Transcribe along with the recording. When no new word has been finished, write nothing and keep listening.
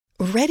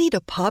Ready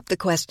to pop the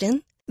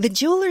question? The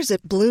jewelers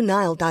at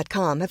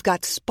BlueNile.com have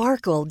got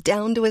sparkle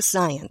down to a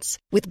science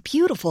with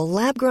beautiful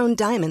lab-grown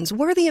diamonds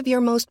worthy of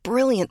your most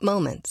brilliant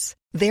moments.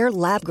 Their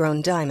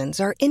lab-grown diamonds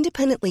are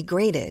independently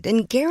graded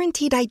and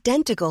guaranteed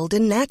identical to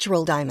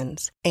natural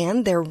diamonds,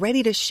 and they're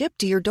ready to ship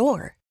to your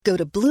door. Go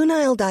to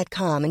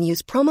BlueNile.com and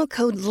use promo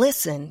code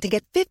LISTEN to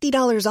get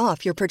 $50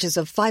 off your purchase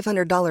of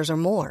 $500 or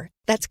more.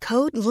 That's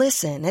code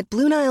LISTEN at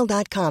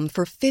BlueNile.com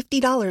for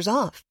 $50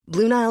 off.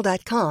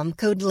 BlueNile.com,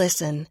 code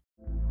LISTEN.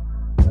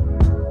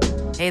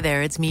 Hey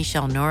there, it's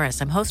Michelle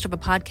Norris. I'm host of a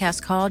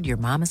podcast called Your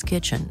Mama's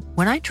Kitchen.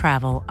 When I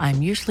travel,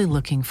 I'm usually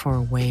looking for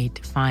a way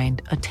to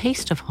find a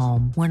taste of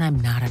home when I'm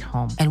not at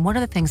home. And one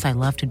of the things I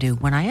love to do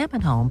when I am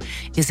at home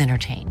is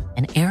entertain.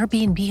 And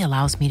Airbnb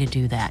allows me to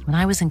do that. When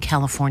I was in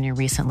California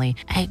recently,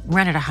 I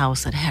rented a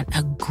house that had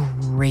a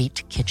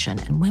great kitchen.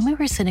 And when we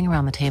were sitting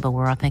around the table, we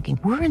were all thinking,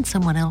 we're in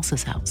someone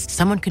else's house.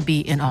 Someone could be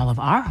in all of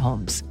our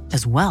homes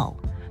as well.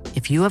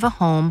 If you have a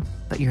home,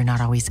 but you're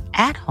not always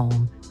at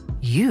home,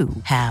 you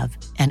have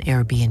an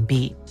Airbnb.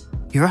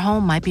 Your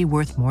home might be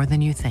worth more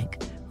than you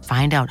think.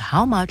 Find out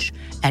how much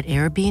at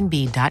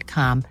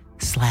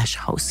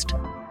airbnb.com/host.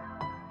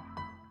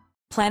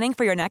 Planning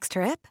for your next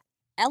trip?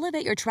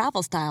 Elevate your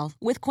travel style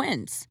with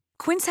Quince.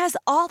 Quince has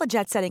all the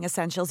jet-setting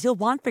essentials you'll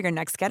want for your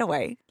next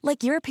getaway,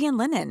 like European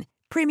linen,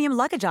 premium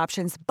luggage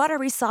options,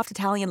 buttery soft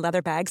Italian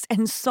leather bags,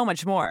 and so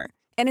much more.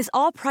 And is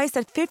all priced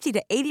at 50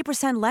 to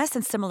 80% less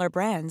than similar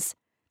brands.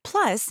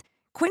 Plus,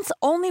 Quince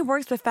only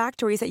works with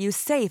factories that use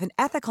safe and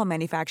ethical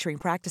manufacturing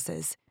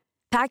practices.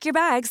 Pack your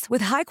bags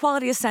with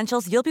high-quality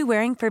essentials you'll be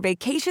wearing for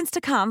vacations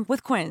to come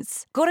with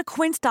Quince. Go to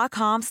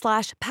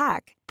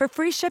quince.com/pack for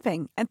free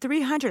shipping and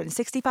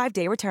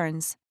 365-day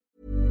returns.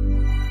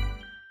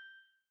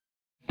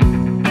 Do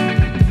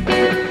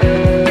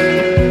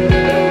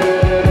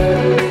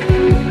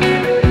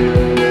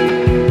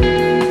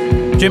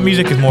you think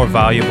music is more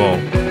valuable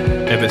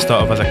if it's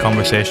thought of as a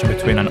conversation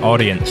between an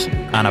audience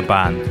and a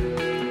band?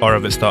 Or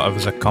if it's thought of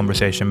as a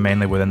conversation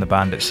mainly within the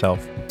band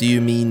itself? Do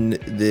you mean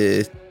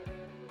the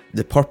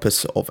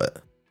purpose of it?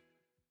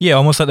 Yeah,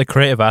 almost like the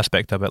creative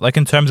aspect of it, like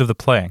in terms of the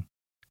playing.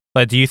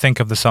 Like, do you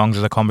think of the songs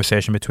as a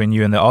conversation between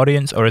you and the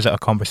audience, or is it a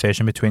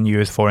conversation between you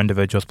as four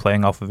individuals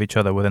playing off of each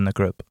other within the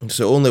group?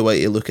 So the only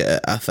way to look at it,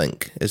 I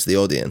think, is the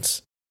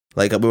audience.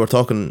 Like I was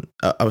talking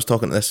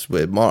this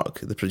with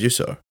Mark, the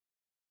producer.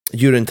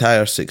 Your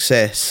entire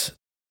success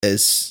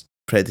is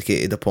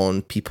predicated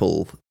upon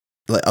people,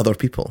 like other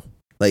people.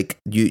 Like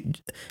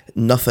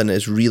nothing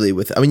is really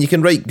with. I mean, you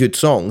can write good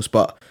songs,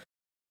 but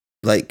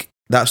like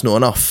that's not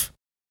enough.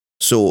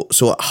 So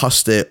it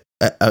has to.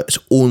 Its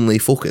only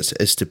focus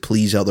is to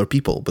please other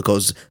people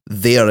because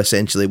they are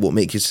essentially what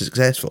make you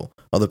successful.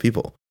 Other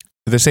people.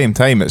 At the same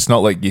time, it's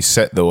not like you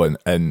sit though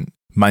and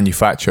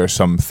manufacture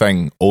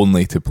something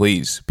only to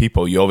please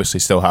people. You obviously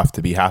still have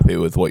to be happy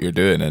with what you're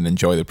doing and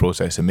enjoy the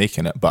process of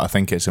making it. But I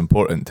think it's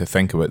important to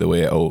think about the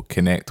way it'll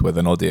connect with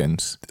an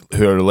audience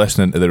who are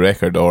listening to the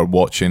record or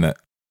watching it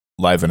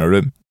live in a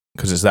room,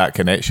 because it's that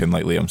connection,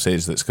 like Liam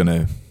says, that's going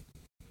to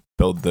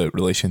build the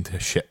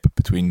relationship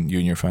between you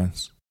and your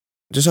fans.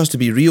 It just has to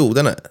be real,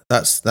 doesn't it?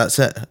 That's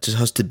it. It just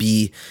has to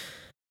be,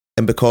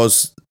 and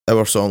because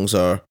our songs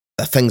are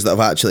things that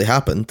have actually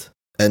happened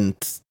and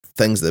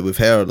things that we've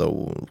heard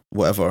or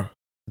whatever,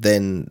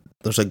 then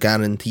there's a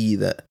guarantee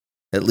that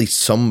at least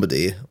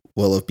somebody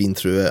will have been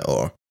through it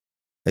or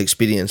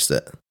experienced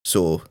it.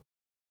 So,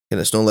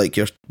 and it's not like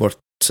we're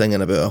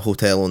singing about a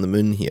hotel on the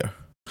moon here.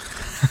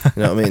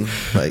 You know what I mean?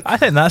 Like, I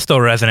think that still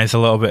resonates a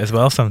little bit as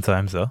well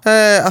sometimes, though.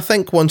 I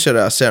think once you're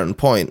at a certain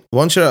point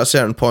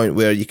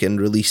where you can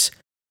release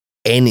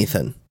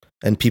anything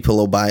and people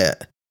will buy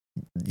it,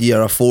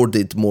 you're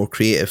afforded more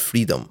creative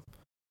freedom.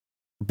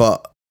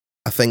 But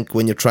I think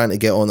when you're trying to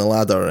get on the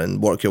ladder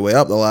and work your way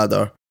up the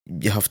ladder,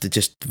 you have to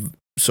just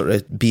sort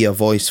of be a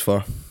voice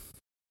for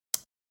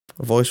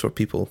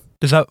people.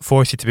 Does that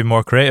force you to be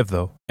more creative,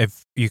 though?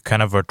 If you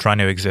kind of are trying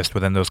to exist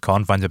within those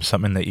confines of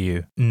something that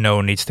you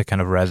know needs to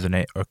kind of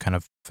resonate or kind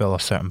of fill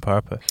a certain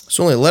purpose? It's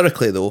only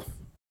lyrically, though,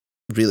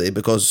 really,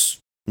 because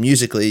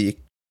musically,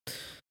 I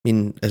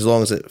mean, as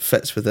long as it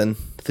fits within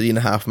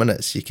 3.5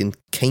 minutes, you can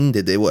kind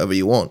of do whatever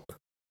you want.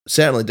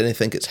 Certainly didn't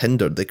think it's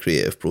hindered the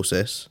creative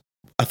process.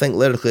 I think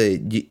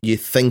lyrically, you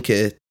think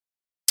of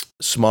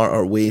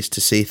smarter ways to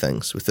say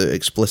things without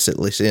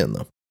explicitly saying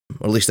them.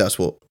 Or at least that's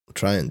what I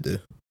try and do.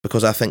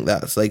 Because I think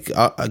that's like,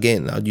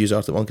 again, I'd use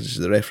Arctic Monkeys as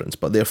the reference,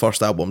 but their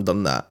first album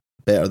done that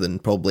better than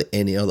probably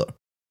any other.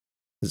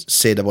 It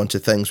said a bunch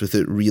of things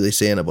without really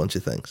saying a bunch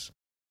of things.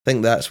 I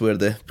think that's where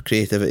the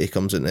creativity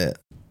comes into it.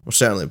 Or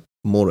certainly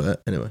more of it,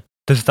 anyway.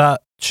 Does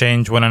that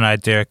change when an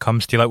idea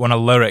comes to you? Like when a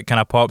lyric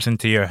kind of pops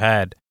into your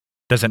head,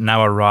 does it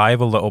now arrive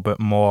a little bit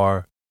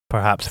more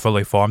perhaps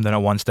fully formed than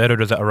it once did, or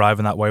does it arrive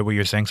in that way where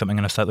you're saying something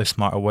in a slightly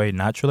smarter way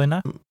naturally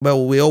now?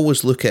 Well, we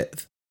always look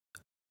at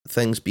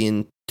things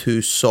being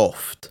too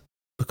soft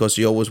because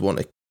you always want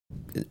to,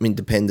 I mean,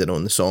 depending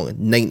on the song,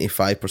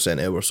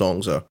 95% of our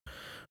songs are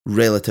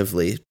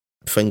relatively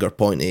finger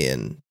pointy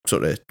and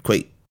sort of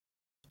quite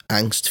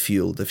angst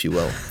fueled, if you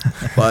will.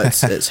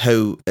 But it's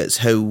how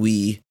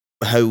we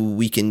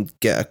can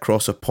get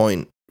across a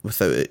point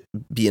without it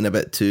being a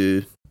bit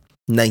too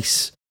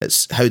nice.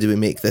 It's how do we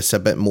make this a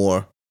bit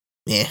more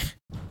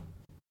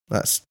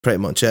That's pretty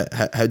much it.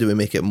 How do we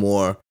make it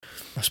more,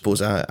 I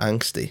suppose,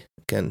 angsty?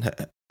 Again,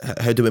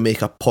 how do we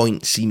make a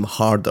point seem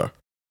harder,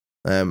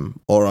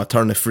 or a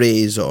turn of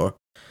phrase, or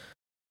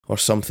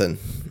something?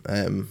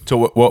 So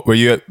what were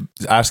you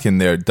asking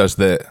there? Does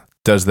the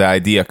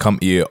idea come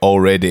to you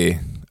already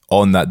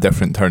on that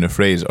different turn of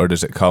phrase, or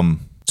does it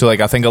come? So like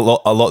I think a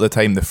lot of the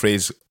time the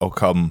phrase will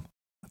come.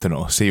 I don't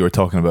know. Say you were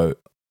talking about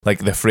like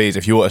the phrase.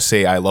 If you want to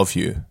say "I love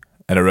you"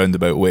 in a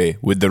roundabout way,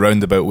 would the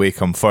roundabout way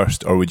come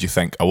first, or would you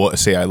think, I want to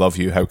say I love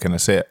you, how can I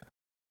say it?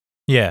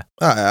 Yeah.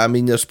 I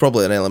mean, there's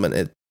probably an element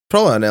of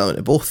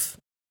both.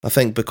 I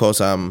think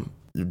because I'm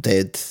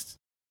dead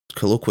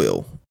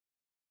colloquial.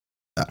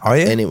 Are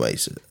you?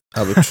 Anyways,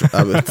 I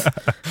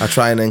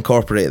try and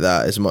incorporate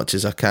that as much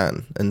as I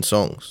can in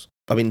songs.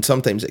 I mean,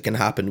 sometimes it can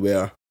happen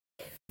where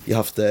you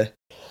have to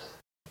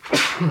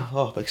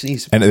big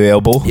sneeze. Into the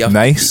elbow.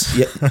 Nice.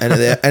 Yeah,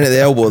 into the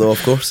elbow though,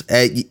 of course.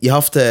 You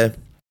have to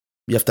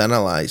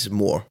analyse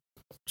more,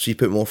 so you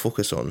put more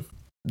focus on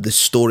the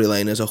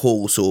storyline as a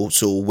whole.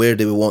 So where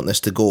do we want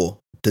this to go?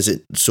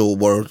 So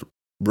we're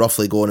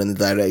roughly going in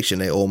the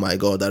direction of, oh my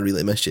god, I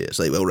really miss you. It's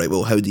like,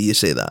 well, how do you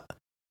say that?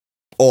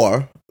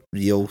 Or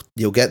you'll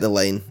get the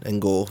line and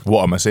go,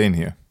 what am I saying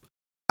here?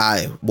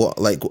 we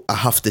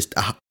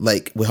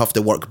have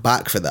to work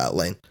back for that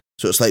line.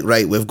 So it's like,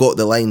 right, we've got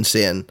the line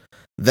saying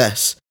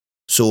this,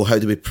 so how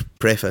do we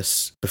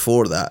preface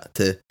before that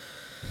to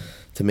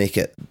make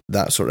it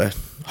that sort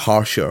of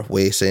harsher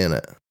way of saying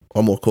it,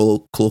 or more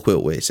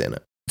colloquial way of saying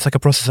it? It's like a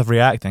process of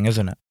reacting,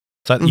 isn't it?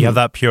 It's like you have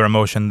that pure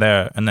emotion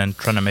there, and then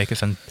trying to make it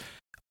sound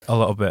a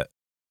little bit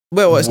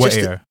it's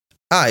wittier.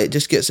 It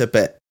just gets a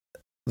bit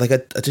like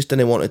I just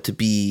didn't want it to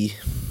be.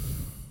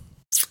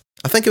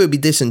 I think it would be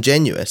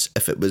disingenuous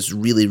if it was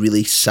really,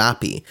 really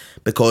sappy,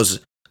 because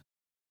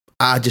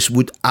I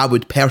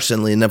would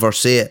personally never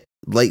say it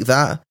like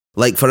that.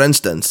 Like, for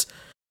instance,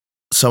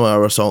 some of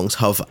our songs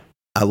have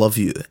 "I love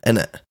you" in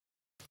it,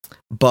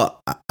 but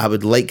I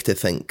would like to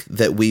think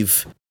that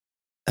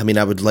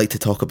I would like to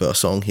talk about a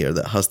song here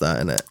that has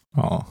that in it.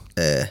 Oh.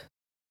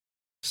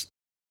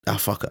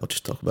 Fuck it, I'll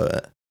just talk about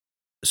it.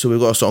 So we've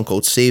got a song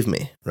called "Save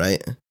Me,"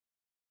 right?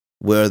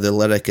 Where the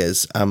lyric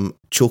is, "I'm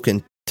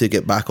choking to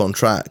get back on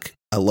track.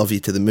 I love you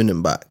to the moon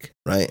and back,"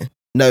 right?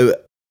 Now,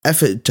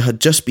 if it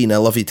had just been "I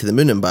love you to the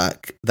moon and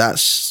back,"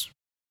 that's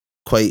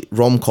quite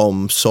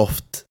rom-com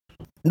soft,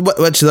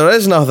 which there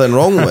is nothing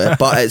wrong with,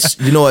 but it's,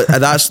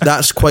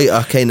 that's quite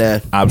a kind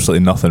of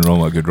absolutely nothing wrong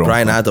with a good rom-com.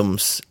 Bryan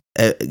Adams,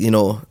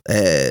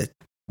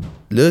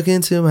 look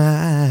into my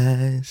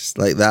eyes,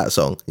 like that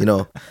song.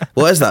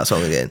 What is that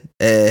song again?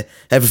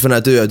 Everything I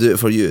do it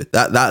for you.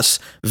 That's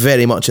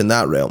very much in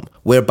that realm,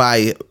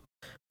 whereby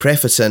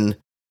prefacing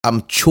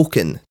 "I'm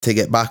choking to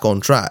get back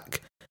on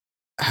track."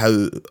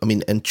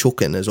 And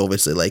choking is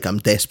obviously like I'm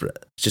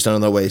desperate. It's just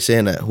another way of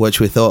saying it,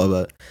 which we thought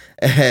about.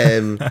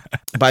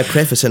 By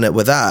prefacing it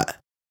with that,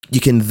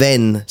 you can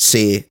then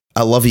say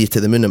 "I love you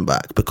to the moon and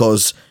back,"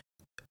 because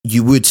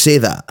you would say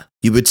that.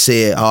 You would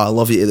say, "Oh, I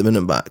love you to the moon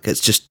and back." It's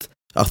just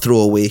a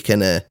throwaway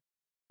kind of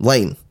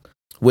line.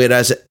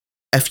 Whereas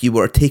if you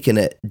were taking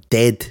it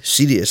dead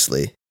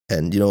seriously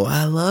and,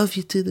 "I love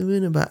you to the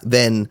moon and back,"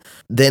 then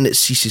it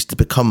ceases to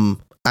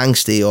become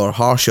angsty or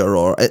harsher,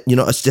 or I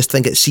just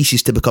think it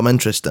ceases to become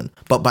interesting.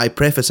 But by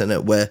prefacing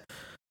it with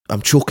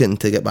 "I'm choking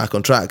to get back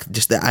on track,"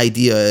 just the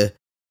idea,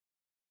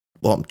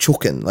 I'm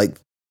choking, like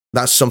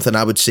that's something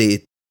I would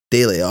say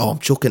daily. "Oh, I'm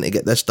choking to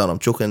get this done. I'm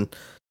choking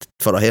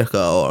for a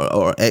haircut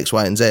or X,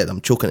 Y, and Z.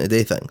 I'm choking to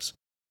do things."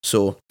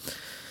 So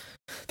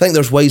I think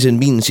there's ways and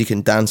means you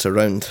can dance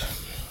around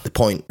the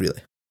point,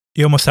 really.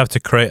 You almost have to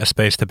create a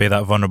space to be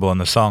that vulnerable in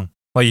the song.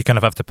 Like, you kind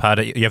of have to pad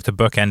it, you have to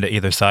bookend it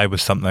either side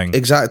with something.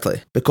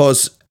 Exactly.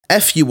 Because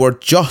if you were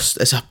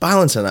it's a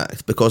balancing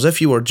act, because if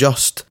you were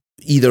just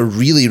either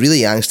really,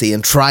 really angsty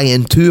and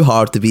trying too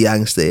hard to be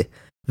angsty,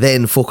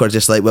 then folk are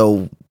just like,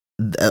 well,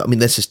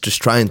 this is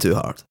just trying too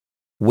hard.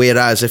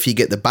 Whereas if you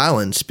get the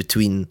balance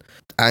between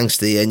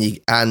angsty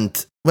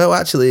and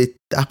actually,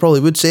 I probably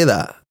would say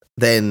that,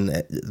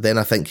 then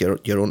I think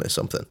you're onto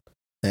something.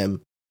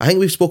 I think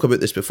we've spoke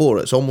about this before.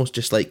 It's almost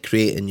just like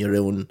creating your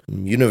own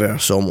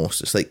universe,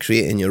 almost. It's like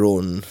creating your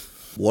own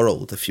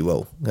world, if you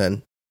will.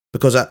 And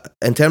because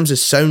in terms of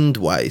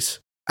sound-wise,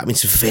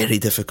 it's very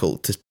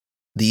difficult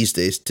these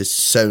days to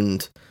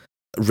sound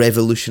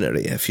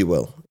revolutionary, if you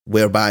will,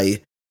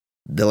 whereby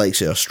the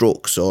likes of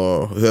Strokes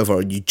or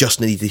whoever, you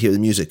just need to hear the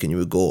music and you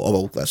would go, "Oh,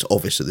 well, that's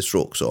obviously the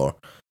Strokes," or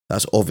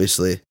 "That's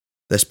obviously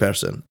this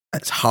person."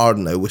 It's hard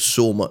now with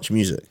so much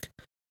music.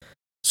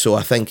 So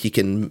I think you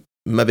can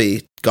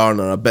maybe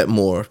garner a bit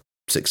more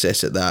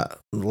success at that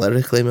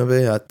lyrically,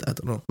 maybe. I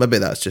don't know. Maybe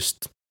that's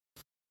just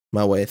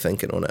my way of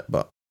thinking on it,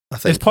 but I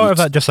think... Is part of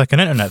that just like an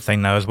internet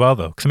thing now as well,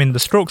 though? Because, the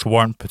Strokes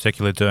weren't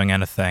particularly doing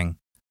anything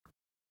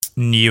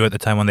new at the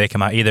time when they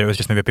came out either. It was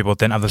just maybe people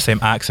didn't have the same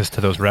access to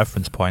those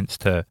reference points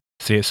to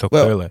see it so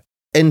Well, clearly.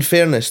 In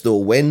fairness, though,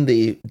 when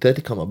they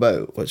did come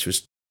about, which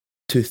was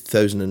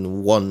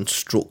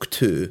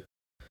 2001/2,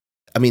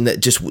 I mean,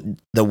 it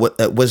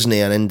wasn't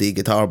an indie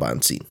guitar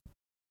band scene.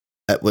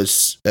 It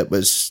was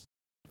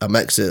a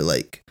mix of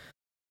like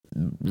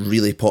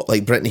really pop,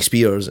 like Britney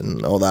Spears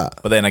and all that.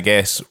 But then I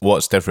guess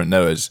what's different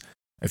now is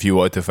if you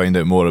wanted to find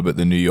out more about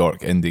the New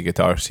York indie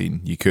guitar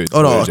scene, you could.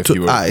 Oh no, Whereas if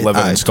you were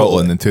living in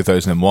Scotland in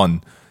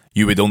 2001,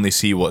 you would only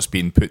see what's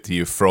being put to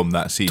you from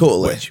that scene,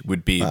 which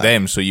would be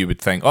them. So you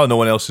would think, oh, no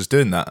one else is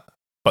doing that.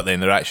 But then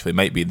there actually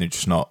might be, and they're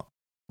just not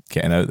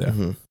getting out there.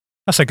 Mm-hmm.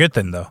 That's a good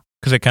thing, though,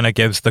 because it kind of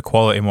gives the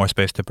quality more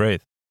space to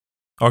breathe.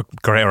 Or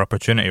greater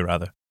opportunity,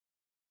 rather.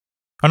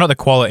 Or not the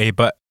quality,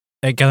 but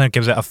it kind of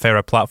gives it a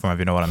fairer platform, if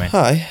you know what I mean.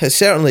 Aye, it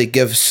certainly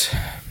gives...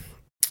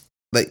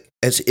 Like,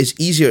 it's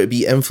easier to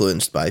be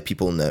influenced by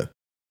people now,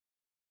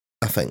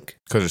 I think.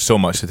 Because there's so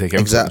much to take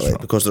influence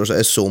from. Because there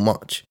is so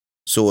much.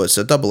 So it's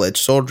a double-edged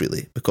sword,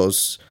 really,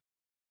 because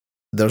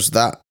there's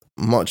that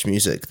much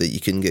music that you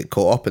can get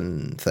caught up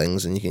in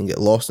things and you can get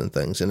lost in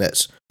things, and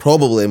it's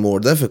probably more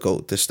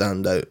difficult to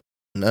stand out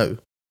now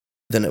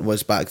than it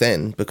was back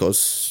then,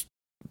 because,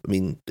 I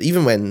mean,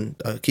 even when,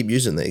 I keep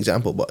using the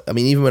example, but I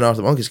mean, even when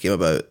Arctic Monkeys came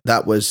about,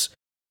 that was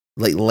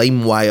like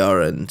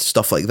LimeWire and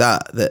stuff like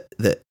that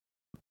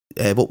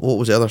what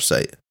was the other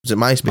site? Was it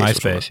MySpace?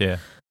 MySpace, yeah.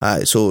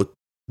 So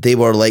they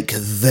were like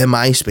the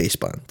MySpace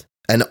band,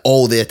 and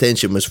all the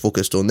attention was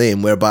focused on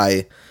them,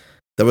 whereby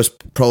there was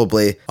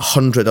probably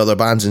 100 other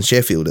bands in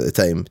Sheffield at the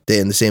time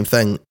doing the same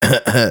thing,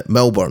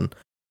 Melbourne,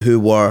 who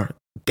were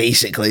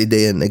basically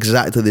doing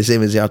exactly the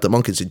same as the Arctic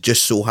Monkeys. It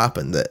just so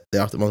happened that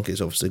the Arctic Monkeys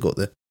obviously got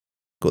the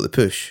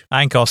push.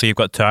 I think also you've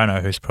got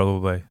Turner, who's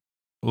probably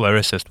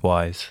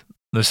lyricist-wise.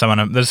 There's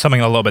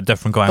something a little bit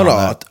different going on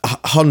there.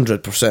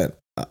 100%.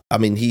 I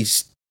mean,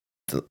 he's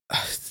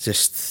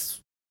just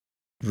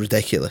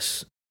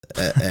ridiculous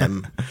at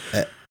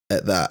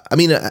that. I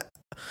mean, a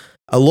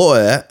lot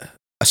of it,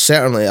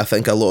 certainly I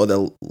think a lot of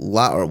the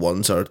latter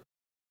ones are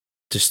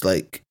just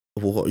like,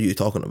 well, what are you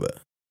talking about?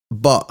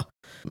 But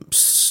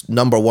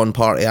number one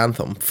Party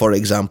Anthem, for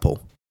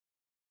example,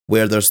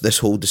 where there's this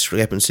whole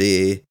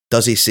discrepancy,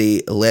 does he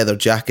say leather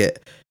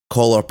jacket,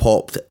 collar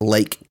popped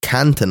like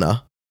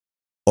Cantona,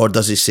 or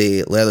does he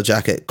say leather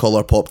jacket,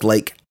 collar popped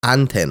like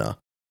antenna?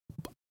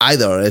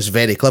 Either is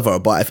very clever,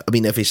 but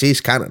if he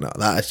says Cantona,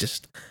 that is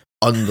just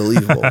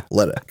unbelievable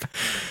lyric.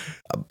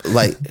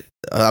 Like,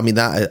 I mean,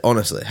 that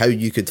honestly, how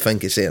you could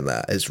think of saying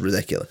that is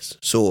ridiculous.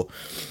 So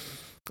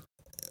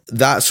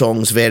that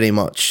song's very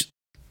much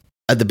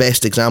the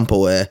best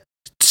example of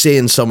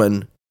saying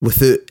something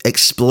without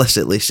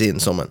explicitly saying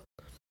something.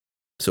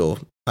 So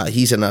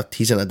he's in a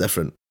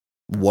different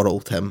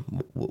world,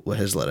 him, with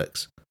his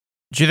lyrics.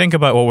 Do you think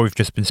about what we've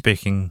just been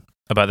speaking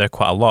about there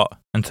quite a lot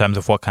in terms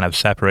of what kind of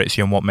separates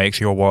you and what makes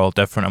your world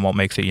different and what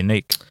makes it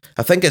unique?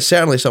 I think it's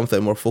certainly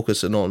something we're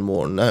focusing on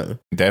more now.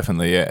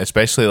 Definitely, yeah.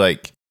 Especially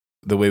like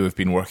the way we've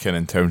been working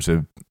in terms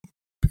of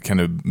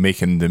kind of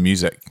making the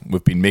music.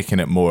 We've been making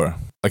it more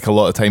like a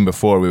lot of time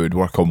before we would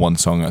work on one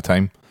song at a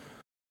time,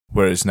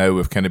 whereas now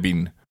we've kind of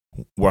been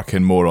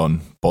working more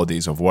on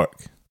bodies of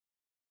work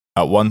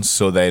at once.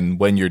 So then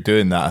when you're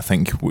doing that, I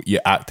think you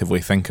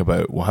actively think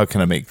about, well, how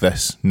can I make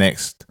this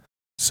next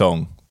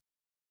song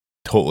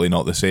totally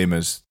not the same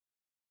as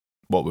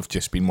what we've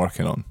just been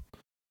working on,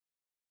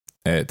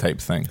 type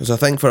thing. Because I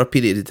think for a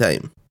period of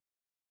time,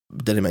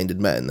 didn't mind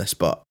admitting this,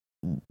 but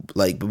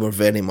like we were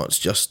very much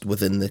just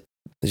within the,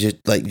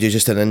 like you're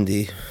just an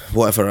indie,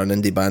 whatever an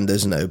indie band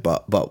is now,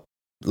 but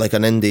like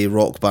an indie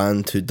rock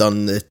band who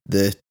done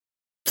the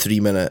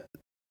 3-minute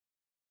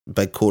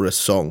big chorus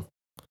song,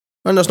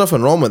 and there's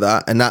nothing wrong with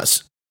that, and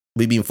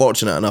we've been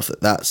fortunate enough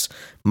that's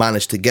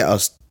managed to get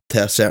us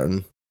to a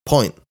certain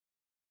point.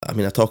 I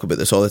mean, I talk about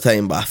this all the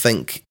time, but I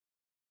think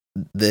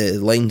the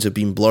lines have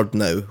been blurred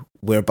now,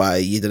 whereby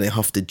you didn't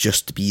have to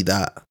just be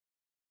that.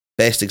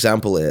 Best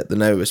example of it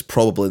now is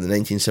probably the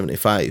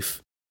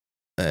 1975,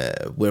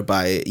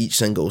 whereby each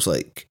single's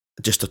like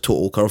just a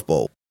total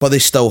curveball, but they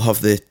still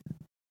have at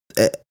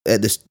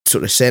the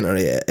sort of centre of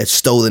it, it's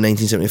still the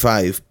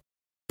 1975,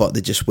 but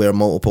they just wear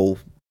multiple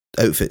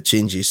outfit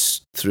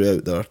changes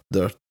throughout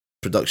their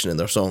production and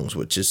their songs,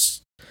 which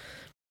is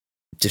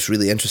just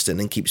really interesting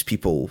and keeps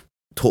people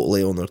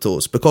totally on their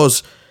toes,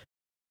 because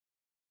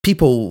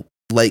people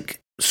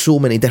like so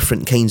many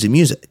different kinds of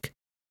music.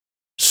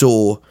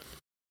 So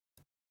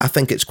I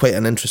think it's quite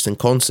an interesting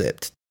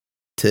concept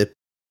to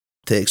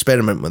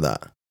experiment with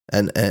that,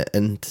 and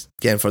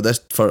again for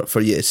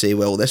you to say,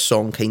 well, this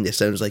song kind of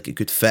sounds like it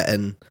could fit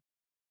in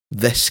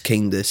this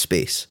kind of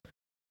space,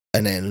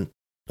 and then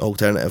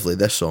alternatively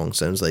this song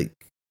sounds like,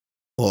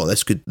 oh,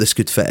 this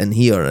could fit in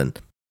here, and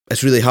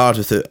it's really hard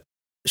without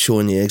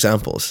showing you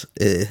examples.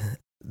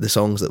 The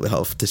songs that we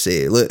have to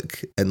say,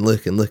 look and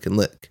look and look and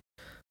look.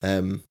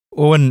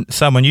 When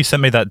Sam, when you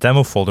sent me that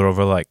demo folder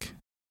over like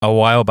a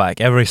while back,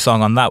 every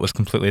song on that was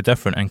completely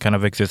different and kind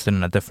of existed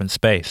in a different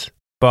space.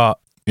 But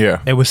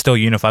yeah, it was still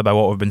unified by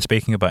what we've been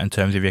speaking about in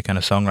terms of your kind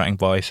of songwriting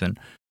voice, and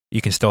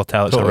you can still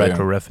tell it's a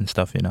retro riff and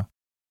stuff, you know.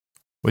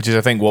 Which is,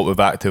 I think, what we've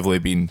actively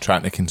been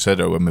trying to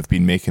consider when we've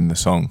been making the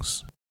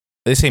songs.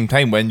 At the same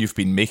time, when you've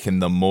been making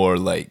them more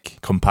like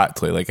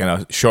compactly, like in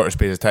a shorter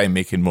space of time,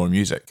 making more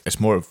music, it's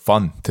more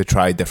fun to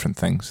try different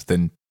things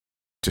than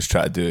just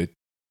try to do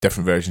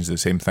different versions of the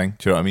same thing.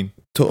 Do you know what I mean?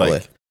 Totally.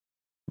 Like,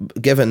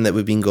 given that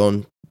we've been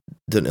gone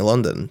down to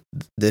London,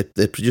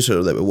 the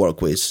producer that we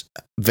work with is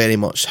very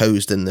much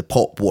housed in the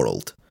pop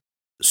world,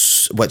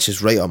 which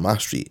is right on my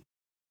street.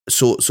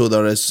 So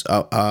there is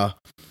I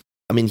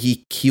mean,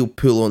 he'll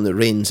pull on the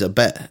reins a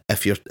bit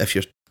if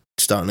you're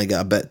starting to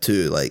get a bit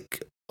too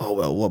like, oh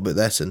well, what about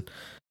this? And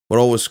we're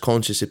always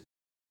conscious of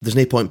there's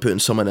no point putting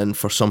someone in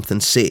for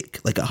something's sake.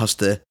 Like there has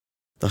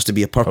to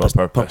be a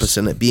purpose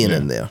in it being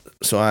in there.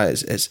 So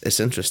it's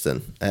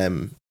interesting.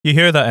 You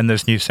hear that in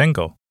this new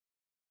single.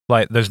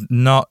 Like, there's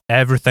not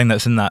everything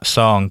that's in that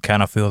song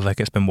kind of feels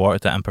like it's been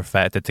worked out and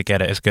perfected to get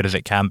it as good as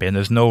it can be, and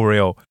there's no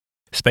real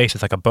space.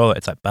 It's like a bullet.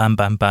 It's like bang,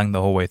 bang, bang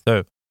the whole way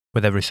through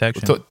with every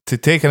section. To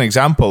take an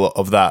example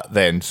of that,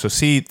 then, so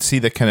see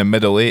the kind of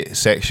middle 8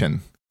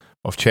 section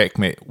of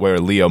Checkmate where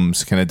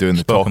Liam's kind of doing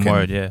the Spoken talking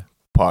word,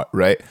 part,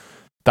 right?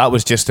 That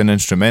was just an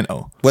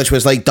instrumental, which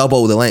was like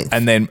double the length.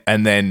 And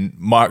then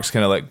Mark's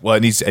kind of like, well,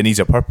 it needs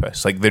a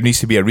purpose. Like there needs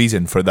to be a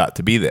reason for that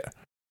to be there.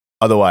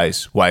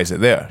 Otherwise, why is it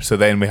there? So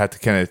then we had to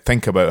kind of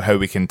think about how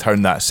we can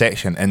turn that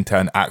section into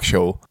an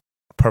actual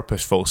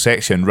purposeful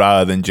section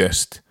rather than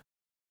just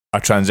a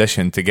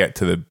transition to get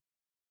to the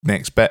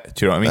next bit.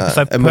 Do you know what I mean? It's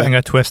like putting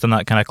a twist on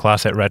that kind of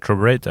classic retro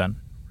breakdown.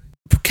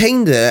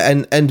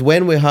 Kinda, and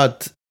when we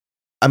had,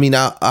 I mean,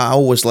 I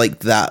always liked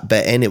that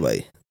bit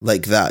anyway.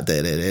 Like that,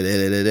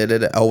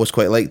 I always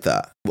quite liked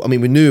that. I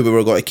mean, we knew we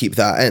were going to keep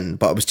that in,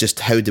 but it was just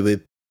how do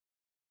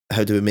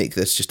we make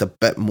this just a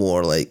bit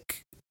more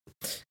like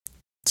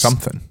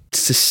something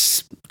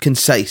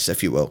concise,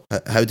 if you will?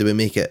 How do we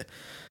make it?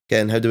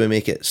 Again, how do we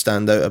make it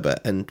stand out a bit?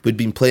 And we'd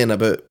been playing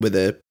about with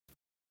the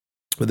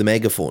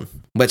megaphone,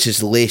 which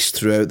is laced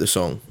throughout the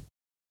song,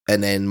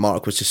 and then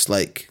Mark was just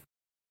like,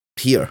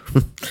 "Here."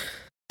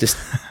 Just,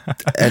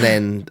 and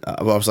then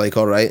I was like,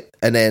 all right.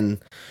 And then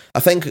I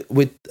think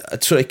we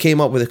sort of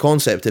came up with the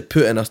concept of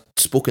putting a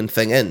spoken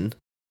thing in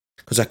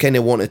because I kind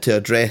of wanted to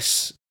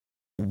address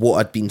what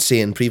I'd been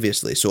saying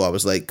previously. So I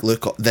was like,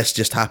 look, this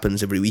just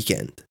happens every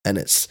weekend and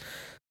it's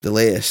the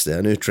latest,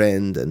 a new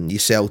trend, and you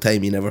sell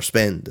time you never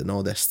spend and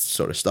all this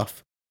sort of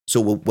stuff. So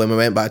when we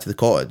went back to the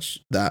cottage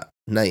that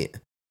night,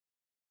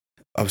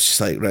 I was just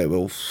like, right,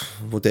 well,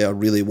 what do I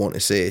really want to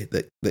say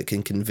that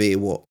can convey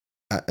what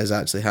is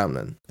actually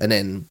happening? And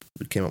then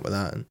we came up with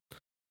that, and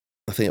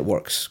I think it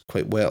works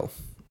quite well.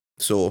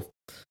 So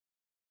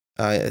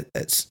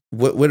it's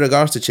with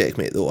regards to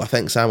Checkmate though, I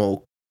think Sam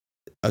will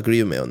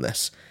agree with me on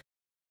this.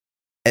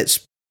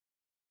 It's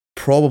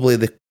probably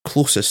the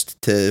closest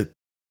to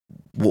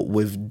what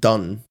we've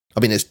done.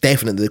 I mean, it's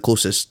definitely the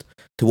closest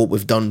to what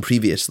we've done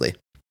previously,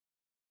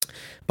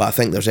 but I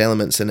think there's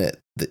elements in it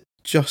that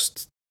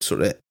just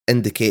sort of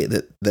indicate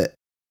that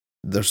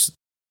there's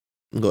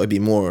got to be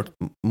more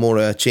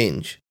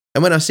change.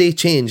 And when I say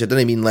change, I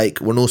don't mean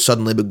like we're not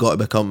suddenly got to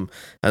become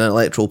an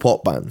electro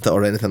pop band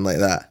or anything like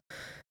that.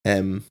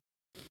 I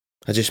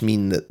just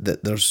mean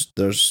that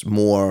there's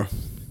more,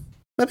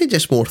 maybe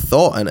just more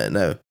thought in it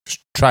now.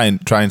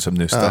 Trying some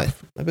new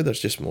stuff. Maybe there's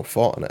just more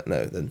thought in it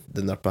now than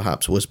there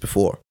perhaps was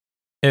before.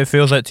 It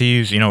feels like, to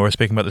use, we were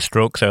speaking about the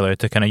Strokes earlier,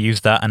 to kind of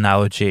use that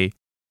analogy,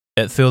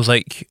 it feels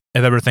like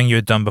if everything you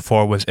had done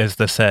before is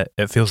this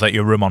it feels like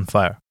your room on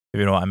fire, if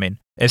you know what I mean.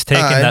 It's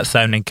taking that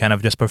sound and kind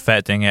of just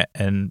perfecting it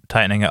and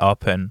tightening it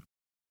up and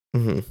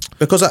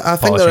because I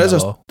think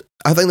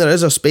there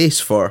is a space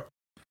for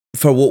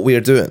what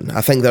we're doing.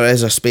 I think there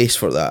is a space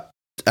for that,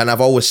 and I've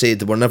always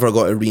said we're never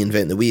going to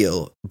reinvent the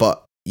wheel,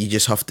 but you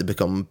just have to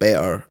become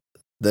better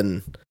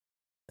than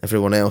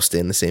everyone else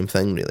doing the same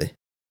thing, really.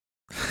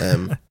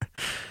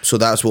 So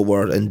that's what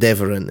we're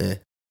endeavouring to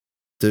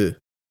do.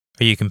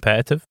 Are you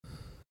competitive?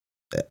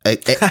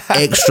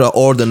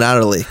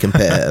 Extraordinarily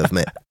competitive,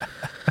 mate.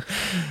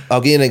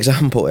 I'll give you an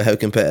example of how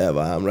competitive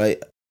I am,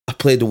 right? I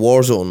played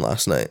Warzone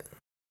last night,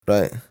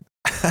 right?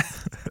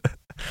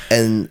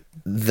 And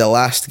the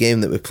last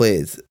game that we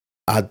played,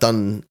 I had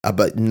done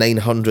about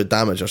 900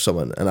 damage or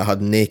something, and I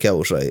had no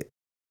kills, right?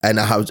 And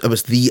it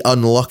was the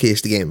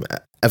unluckiest game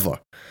ever.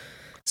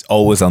 It's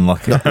always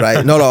unlucky.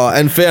 Right? No,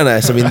 in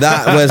fairness, I mean,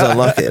 that was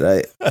unlucky,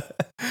 right?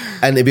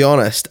 And to be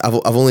honest, I've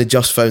only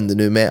just found the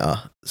new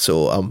meta,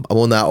 so I'm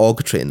on that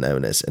AUG train now,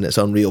 and it's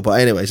unreal.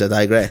 But anyways, I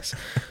digress.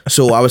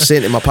 So I was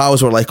saying to my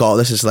pals, were like, oh,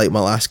 this is like my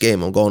last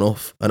game, I'm going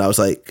off. And I was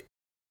like,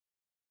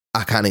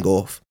 I can't go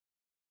off.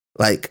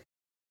 Like,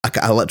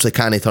 I literally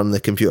can't turn the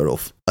computer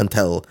off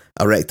until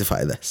I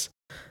rectify this.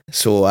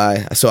 So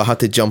I had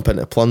to jump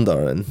into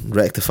Plunder and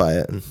rectify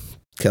it and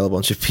kill a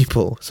bunch of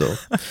people. So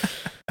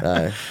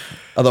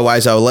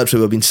otherwise I would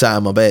literally have been sat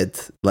in my bed,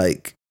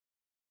 like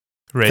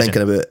raging,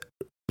 thinking about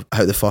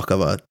how the fuck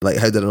how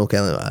did I not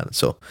kill anyone?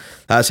 So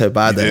that's how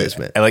bad it is,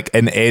 mate. Like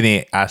in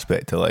any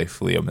aspect of life,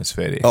 Liam is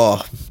very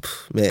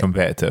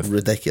competitive,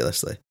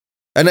 ridiculously.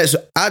 And it's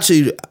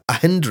actually a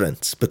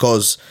hindrance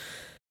because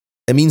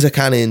it means I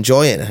can't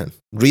enjoy anything,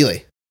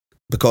 really,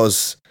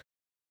 because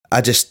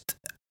I just,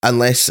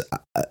 unless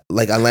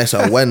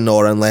I win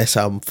or unless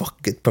I'm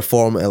fucking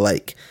performing at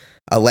like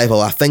a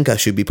level I think I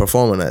should be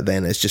performing at,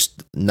 then it's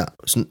just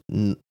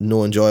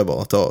no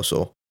enjoyable at all.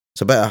 So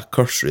it's a bit of a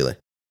curse, really.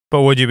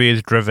 But would you be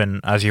as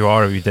driven as you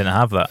are if you didn't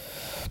have that?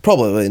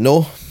 Probably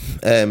no.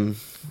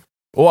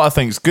 What I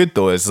think is good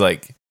though is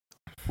like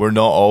we're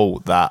not all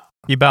that.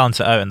 You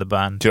balance it out in the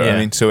band. Do you know what I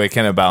mean? So we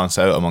kind of balance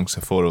out amongst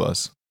the four of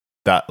us.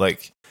 That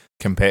like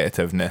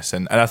competitiveness,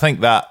 and I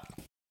think that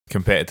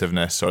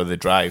competitiveness or the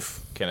drive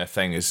kind of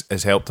thing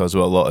has helped us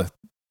with a lot of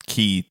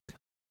key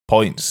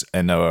points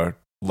in our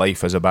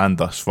life as a band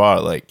thus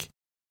far. Like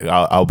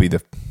I'll be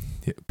the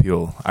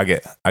people I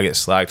get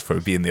slagged for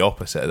being the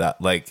opposite of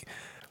that. Like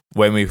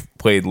when we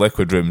played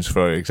Liquid Rooms,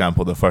 for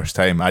example, the first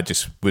time, I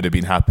just would have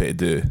been happy to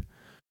do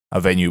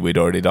a venue we'd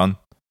already done.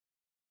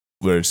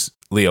 Whereas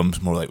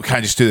Liam's more like, we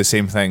can't just do the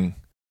same thing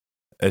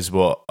as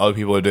what other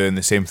people are doing,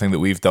 the same thing that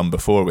we've done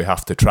before. We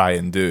have to try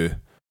and do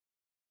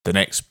the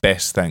next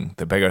best thing,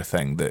 the bigger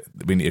thing, that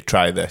we need to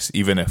try this,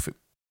 even if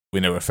we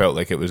never felt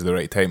like it was the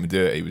right time to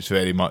do it. It was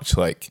very much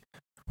like,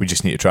 we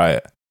just need to try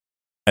it.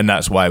 And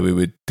that's why we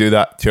would do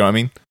that. Do you know what I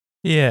mean?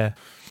 Yeah.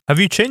 Have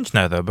you changed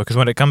now, though? Because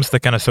when it comes to the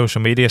kind of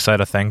social media side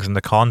of things and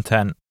the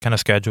content kind of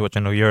schedule, which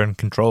I know you're in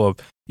control of,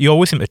 you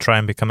always seem to try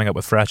and be coming up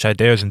with fresh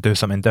ideas and do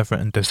something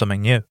different and do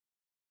something new.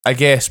 I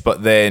guess,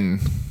 but then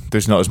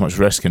there's not as much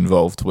risk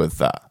involved with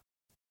that.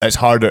 It's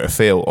harder to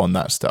fail on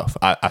that stuff,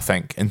 I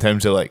think, in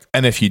terms of like,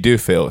 and if you do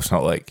fail, it's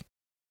not like,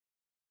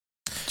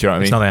 do you know what I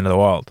mean? It's not the end of the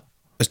world.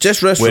 It's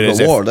just risk for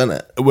reward, isn't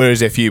it?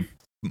 Whereas if you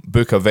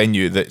book a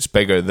venue that's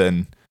bigger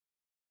than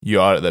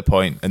you are at the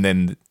point, and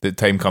then the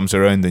time comes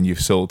around and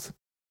you've sold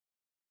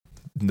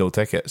no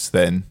tickets,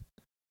 then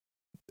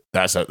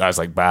that's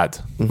like bad.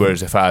 Mm-hmm.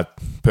 Whereas if I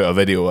put a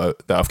video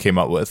out that I've came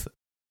up with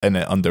and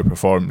it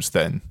underperforms,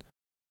 then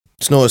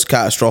it's not as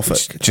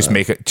catastrophic. Just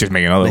make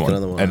another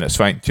one, and it's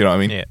fine. Do you know what I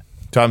mean? Yeah.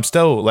 So I'm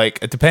still like,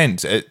 it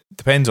depends. It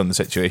depends on the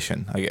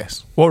situation, I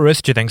guess. What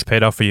risk do you think's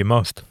paid off for you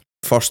most?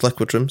 First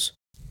Liquid Rooms.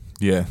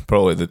 Yeah,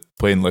 probably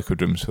playing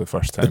Liquid Rooms for the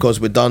first time, because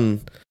we'd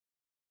done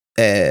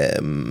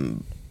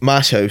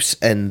Mash House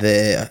in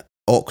the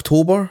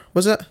October,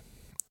 was it?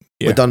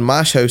 Yeah. We'd done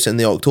Mash House in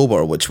the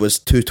October, which was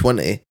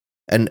 220,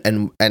 and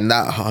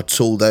that had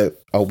sold out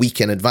a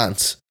week in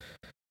advance,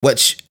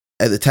 which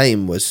at the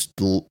time was,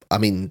 I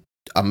mean,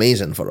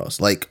 amazing for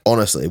us. Like,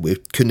 honestly, we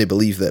couldn't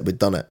believe that we'd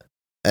done it.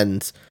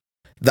 And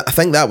I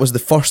think that was the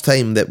first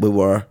time that we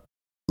were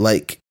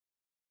like,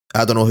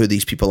 I don't know who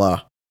these people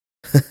are.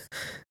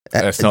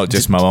 It's not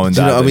just my mum and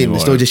dad. Do you know what I mean? Anymore,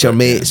 it's not just your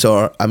mates,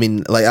 or, I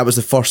mean, like, that was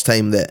the first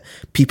time that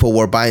people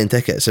were buying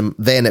tickets, and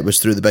then it was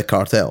through the Big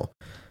Cartel.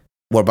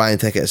 We're buying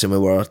tickets, and we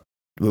were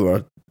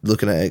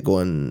looking at it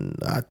going,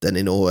 I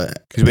didn't know it.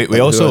 Because we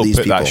also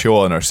put that show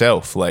on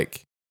ourselves.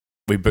 Like,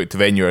 we booked the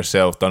venue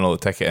ourselves, done all the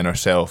ticketing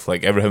ourselves.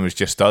 Like, everything was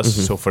just us.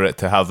 Mm-hmm. So for it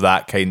to have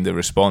that kind of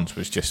response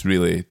was just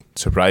really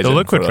surprising. The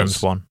Liquid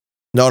Rooms one?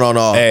 No.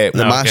 The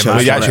Mash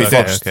House. We actually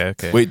did.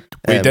 Okay. We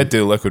did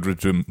do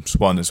Liquid Rooms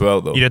one as well,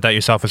 though. You did that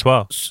yourself as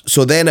well?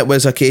 So then it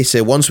was a case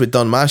of, once we'd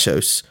done Mash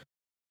House,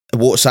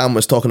 what Sam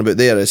was talking about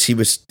there is he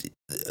was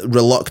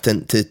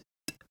reluctant to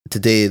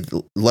do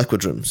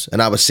Liquid Rooms.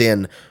 And I was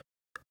saying,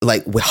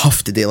 like, we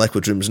have to do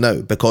Liquid Rooms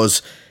now,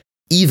 because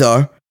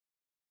either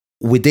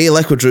we do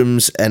Liquid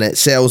Rooms and it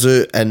sells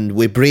out and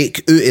we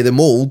break out of the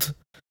mould,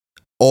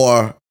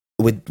 or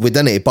we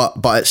didn't, but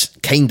it's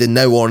kind of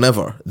now or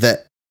never.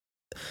 That,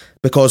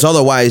 because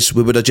otherwise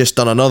we would have just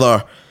done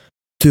another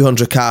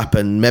 200 cap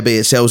and maybe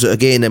it sells out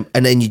again,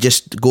 and then you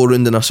just go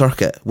around in a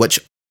circuit, which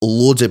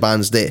loads of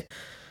bands do.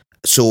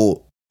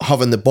 So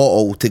having the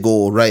bottle to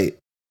go, right,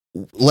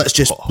 let's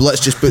just book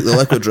the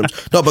Liquid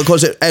Rooms. No,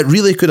 because it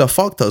really could have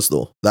fucked us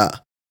though.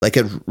 That, like,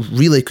 it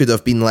really could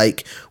have been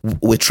like,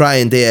 we try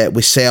and do it,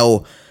 we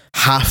sell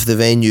half the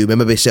venue,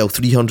 maybe we sell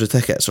 300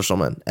 tickets or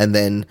something, and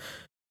then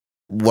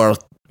we're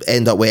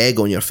end up with egg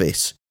on your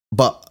face.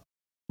 But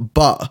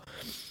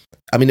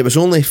I mean, it was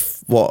only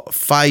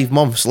 5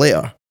 months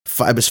later.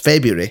 It was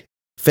February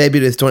the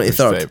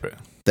 23rd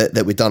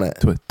that we done it.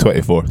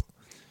 24th.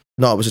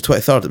 No, it was the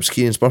 23rd. It was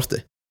Kieran's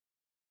birthday.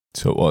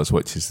 So it was,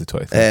 which is the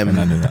 23rd. And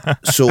I knew that.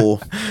 So,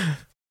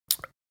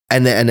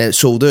 and it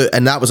sold out,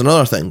 and that was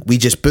another thing. We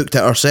just booked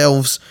it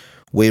ourselves.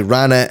 We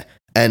ran it,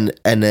 and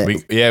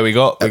we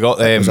got it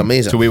was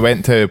amazing. So we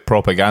went to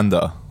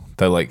Propaganda,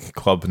 the like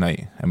club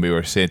night, and we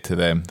were saying to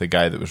them, the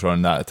guy that was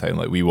running that at the time,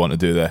 like, we want to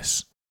do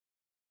this.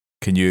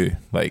 Can you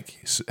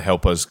like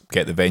help us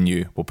get the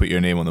venue? We'll put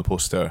your name on the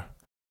poster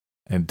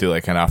and do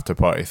like an after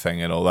party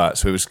thing and all that.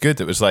 So it was good.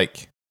 It was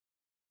like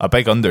a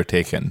big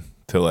undertaking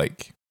to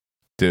like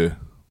do,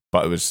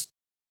 but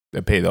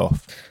it paid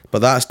off. But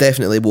that's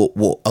definitely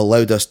what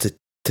allowed us to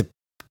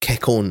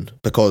kick on,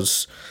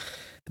 because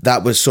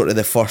that was sort of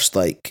the first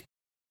like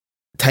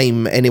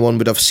time anyone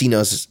would have seen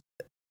us.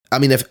 I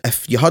mean,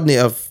 if you hadn't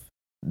have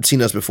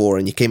seen us before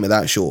and you came to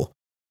that show,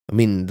 I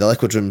mean, the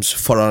Liquid Rooms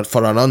for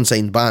an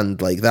unsigned band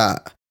like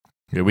that,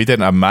 Yeah, we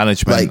didn't have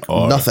management like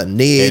or nothing,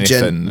 no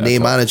agent, no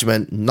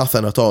management,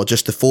 nothing at all,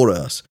 just the four of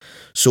us.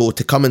 So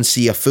to come and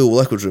see a full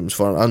Liquid Rooms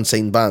for an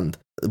unsigned band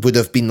would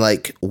have been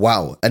like,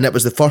 wow. And it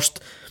was the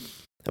first,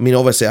 I mean,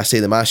 obviously I say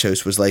the Mash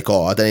House was like,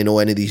 oh, I didn't know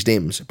any of these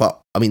names, but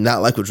I mean,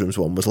 that Liquid Rooms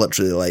one was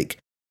literally like,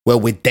 well,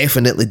 we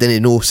definitely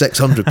didn't know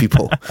 600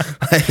 people.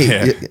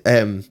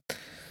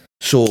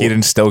 So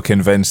Kieran's still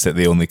convinced that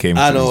they only came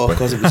I for know, his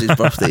because it was his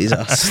birthday. He's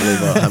a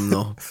slaver, him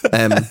though.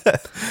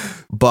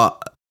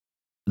 But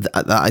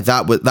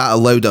that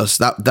allowed us,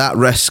 that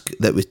risk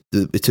that we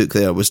took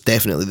there was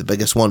definitely the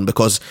biggest one,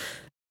 because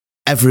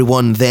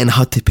everyone then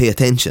had to pay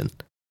attention.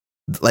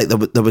 Like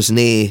there was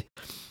no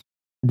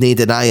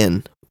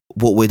denying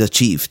what we'd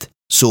achieved.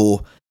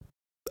 So,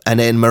 and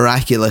then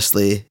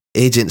miraculously,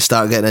 agents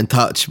start getting in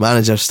touch,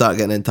 managers start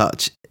getting in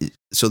touch.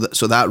 So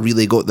that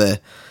really got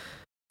the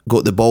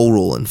ball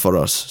rolling for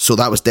us. So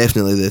that was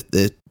definitely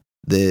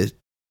the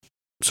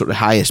sort of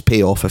highest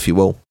payoff, if you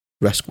will,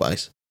 risk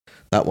wise.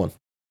 That one.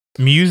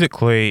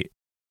 Musically,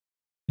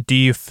 do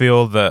you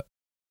feel that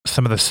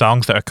some of the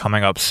songs that are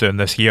coming up soon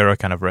this year are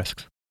kind of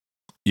risks?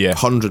 Yeah,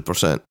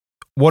 100%.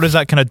 What does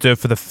that kind of do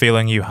for the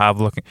feeling you have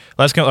looking?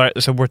 Let's talk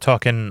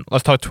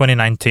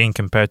 2019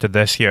 compared to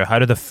this year. How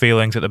do the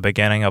feelings at the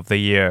beginning of the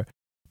year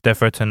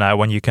differ to now,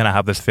 when you kind of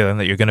have this feeling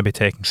that you're going to be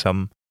taking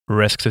some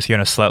risks this year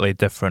in a slightly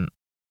different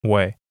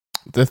way?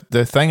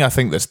 The thing I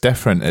think that's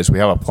different is we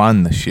have a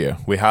plan this year.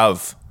 We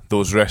have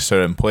those risks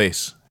are in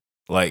place.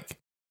 Like,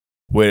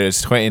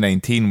 whereas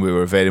 2019 we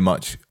were very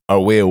much, our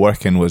way of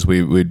working was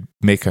we would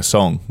make a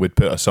song, we'd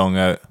put a song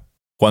out.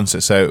 Once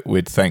it's out,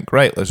 we'd think,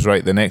 right, let's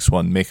write the next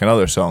one, make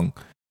another song.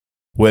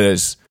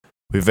 Whereas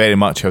we very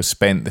much have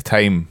spent the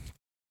time,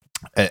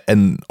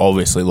 and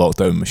obviously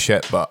lockdown was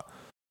shit, but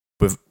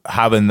with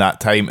having that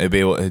time to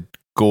be able to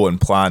go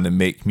and plan and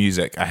make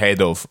music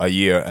ahead of a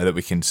year, that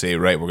we can say,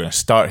 right, we're going to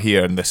start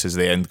here and this is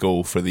the end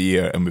goal for the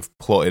year, and we've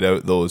plotted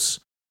out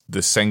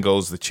the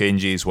singles, the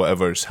changes,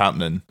 whatever's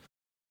happening,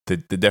 the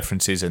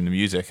differences in the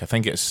music. I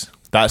think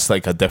that's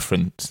like a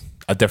different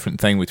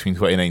thing between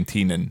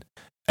 2019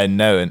 and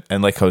now,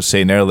 and like I was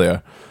saying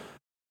earlier,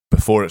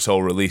 before it's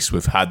all released,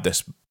 we've had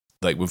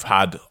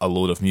a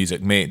load of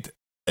music made.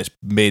 It's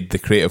made the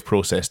creative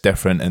process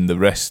different, and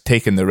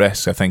taking the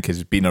risks, I think,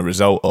 has been a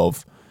result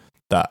of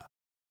that,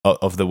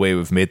 of the way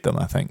we've made them,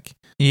 I think.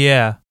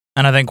 Yeah,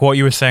 and I think what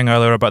you were saying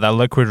earlier about that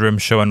Liquid Room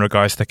show in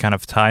regards to kind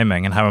of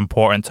timing and how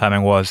important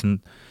timing was,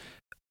 and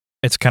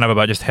it's kind of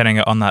about just hitting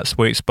it on that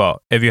sweet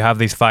spot. If you have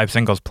these 5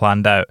 singles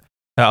planned out,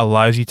 that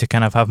allows you to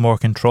kind of have more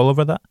control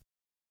over that.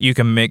 You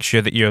can make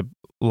sure that you're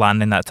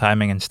landing that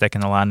timing and sticking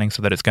the landing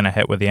so that it's going to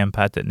hit with the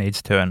impact it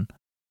needs to and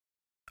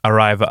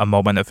arrive at a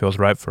moment that feels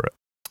right for it.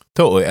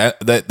 Totally.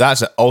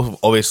 That's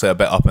obviously a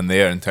bit up in the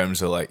air in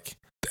terms of like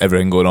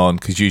everything going on,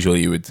 because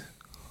usually you would,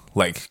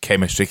 like,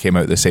 Chemistry came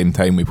out at the same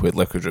time we played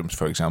Liquid Rooms,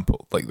 for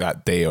example, like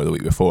that day or the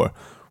week before,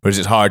 whereas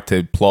it's hard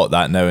to plot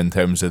that now in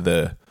terms of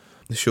the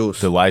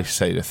shows, the live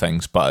side of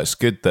things. But it's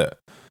good that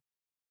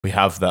we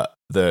have that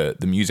the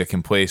music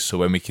in place, so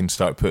when we can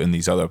start putting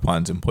these other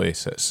plans in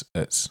place,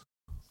 it's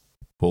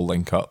we'll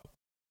link up.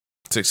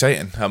 It's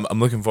exciting. I'm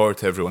looking forward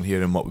to everyone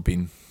hearing what we've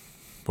been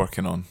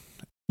working on.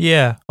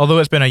 Yeah, although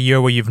it's been a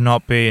year where you've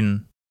not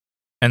been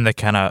in the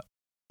kind of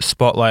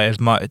spotlight as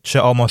much, it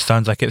almost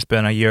sounds like it's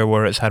been a year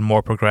where it's had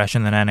more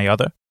progression than any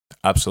other.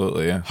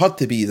 Absolutely, yeah. Had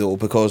to be, though,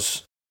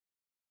 because,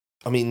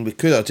 I mean, we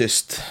could have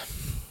just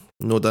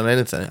not done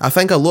anything. I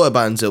think a lot of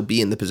bands will be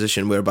in the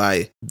position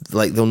whereby,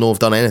 like, they'll not have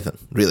done anything,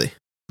 really.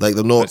 Like,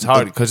 they'll not... It's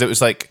hard, because it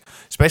was like,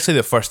 especially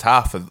the first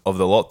half of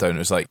the lockdown, it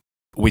was like,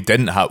 we'd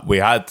been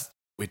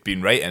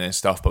writing and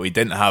stuff, but we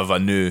didn't have a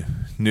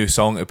new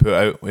song to put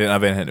out. We didn't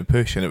have anything to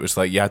push, and it was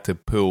like you had to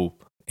pull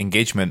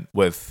engagement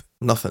with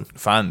nothing,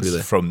 fans,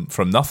 really,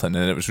 from nothing,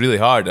 and it was really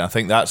hard. And I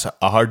think that's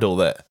a hurdle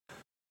that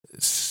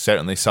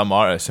certainly some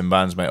artists and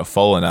bands might have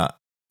fallen at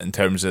in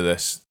terms of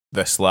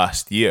this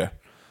last year.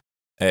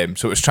 So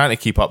it was trying to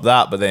keep up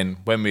that, but then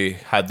when we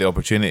had the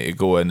opportunity to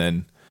go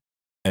in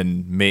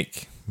and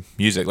make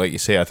music, like you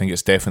say, I think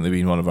it's definitely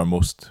been one of our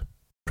most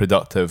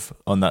productive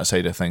on that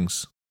side of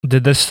things.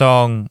 Did this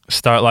song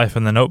start life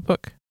in the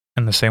Notebook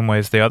in the same way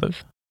as the others?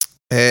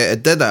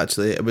 It did,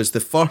 actually. It was the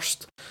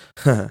first.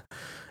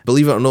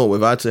 Believe it or not,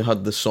 we've actually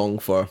had this song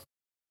for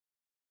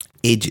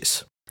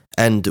ages,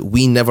 and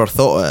we never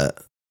thought of it,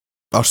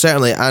 or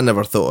certainly I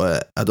never thought of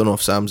it. I don't know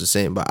if Sam's the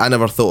same, but I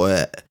never thought of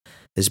it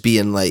as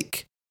being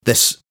like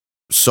this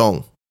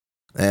song.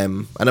 I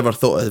never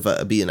thought of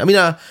it being... I mean,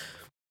 I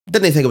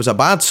didn't think it was a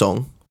bad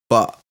song,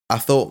 but I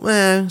thought,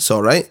 it's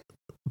alright.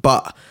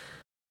 But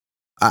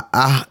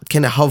I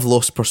kind of have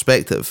lost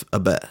perspective a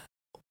bit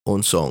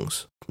on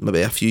songs.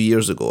 Maybe a few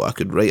years ago, I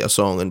could write a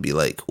song and be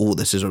like, oh,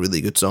 this is a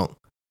really good song.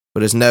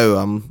 Whereas now,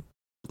 I'm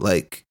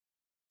like,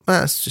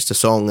 it's just a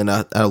song, and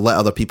I'll let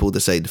other people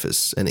decide if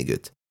it's any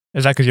good.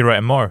 Is that because you're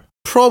writing more?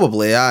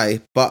 Probably,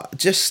 aye. But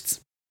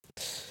just...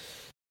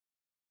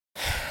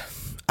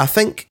 I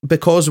think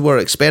because we're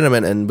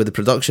experimenting with the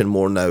production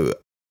more now,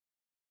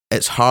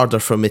 it's harder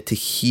for me to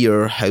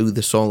hear how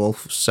the song will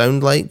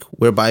sound like.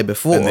 Whereby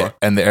before,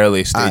 in the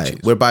early stages,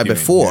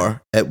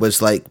 it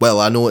was like, well,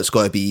 I know it's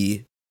got to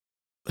be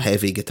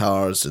heavy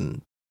guitars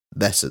and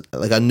this.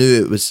 Like I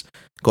knew it was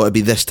got to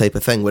be this type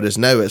of thing. Whereas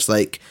now it's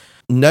like,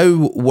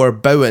 now we're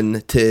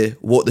bowing to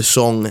what the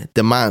song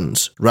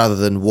demands rather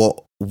than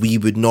what we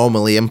would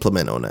normally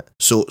implement on it.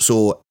 So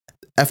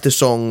if the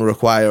song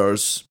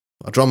requires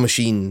a drum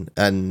machine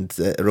and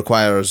it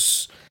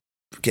requires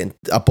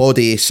a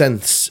body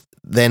synths,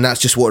 then that's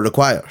just what it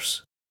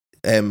requires.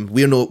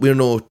 We're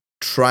no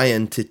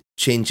trying to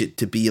change it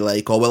to be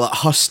like, oh well, it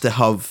has to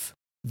have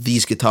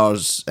these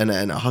guitars in it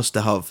and it has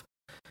to have.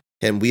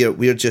 And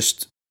we're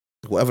just,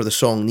 whatever the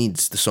song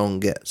needs, the song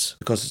gets.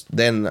 Because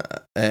then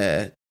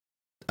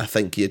I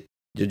think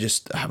you're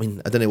just, I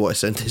mean, I don't know what I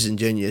sound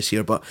disingenuous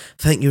here, but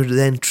I think you're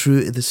then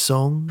true to the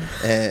song.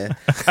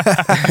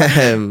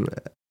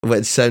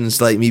 Which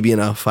sounds like me being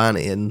a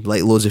fanny and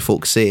like loads of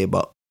folks say,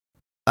 but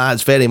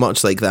it's very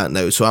much like that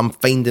now. So I'm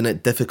finding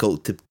it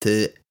difficult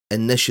to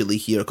initially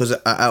hear, because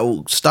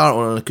I'll start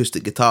on an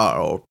acoustic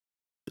guitar or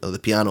the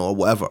piano or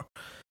whatever,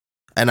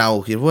 and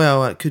I'll hear,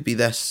 well, it could be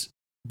this,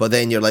 but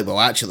then you're like, well,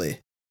 actually,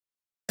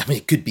 I mean,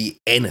 it could be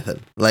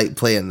anything like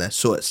playing this.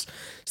 So it's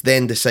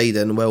then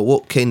deciding, well,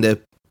 what kind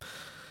of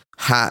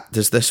hat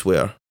does this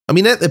wear? I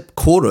mean, at the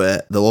core of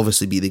it, there'll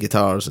obviously be the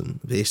guitars and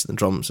bass and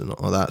drums and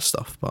all that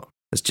stuff, but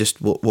it's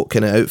just what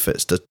kind of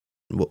outfits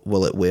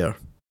will it wear?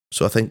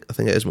 So I think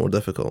it is more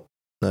difficult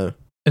now.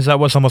 Is that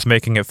what's almost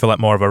making it feel like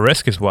more of a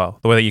risk as well?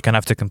 The way that you kind of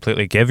have to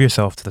completely give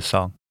yourself to the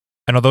song.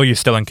 And although you're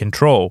still in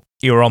control,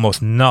 you're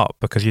almost not,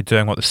 because you're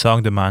doing what the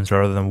song demands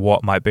rather than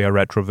what might be a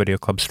retro video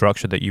club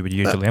structure that you would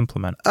usually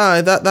implement.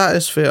 That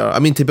is fair. I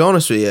mean, to be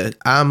honest with you,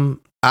 I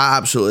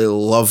absolutely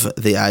love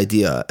the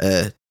idea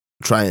of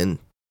trying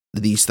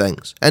these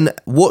things. And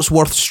what's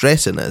worth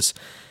stressing is,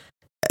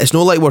 it's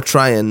not like we're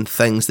trying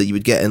things that you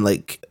would get in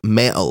like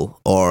metal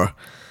or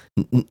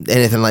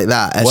anything like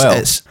that.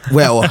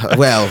 Well,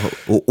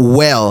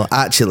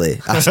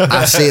 actually,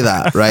 I say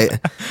that, right?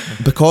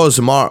 Because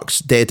Mark's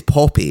dead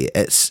poppy,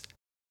 it's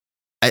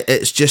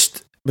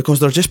just because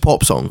they're just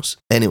pop songs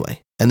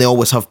anyway, and they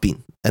always have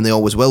been, and they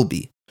always will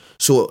be.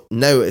 So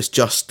now it's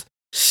just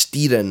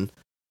steering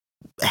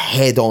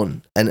head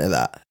on into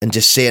that and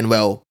just saying,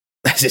 well,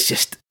 it's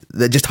just,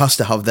 it just has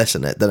to have this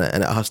in it, doesn't it?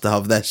 And it has to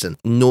have this, and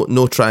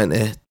no trying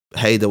to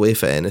hide away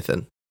from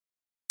anything.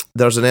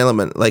 There's an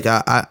element, like,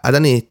 I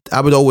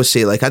would always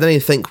say, like, I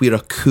didn't think we're a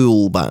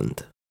cool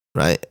band,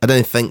 right? I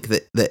didn't think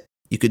that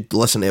you could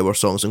listen to our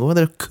songs and go, oh,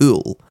 they're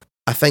cool.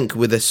 I think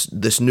with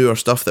this newer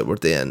stuff that we're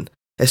doing,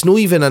 it's not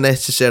even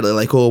necessarily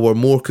like, oh, we're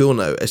more cool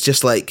now. It's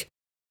just like,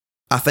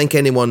 I think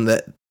anyone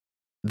that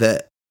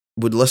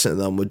would listen to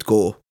them would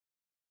go,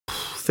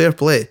 fair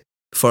play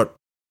for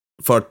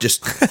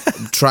just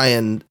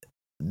trying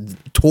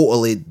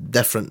totally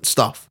different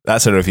stuff.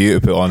 That's a review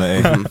to put on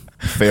it, eh?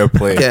 Fair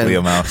play,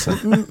 Liam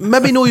Allison.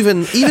 Maybe not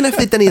even if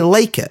they didn't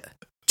like it,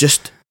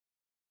 just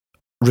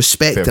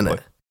respecting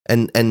it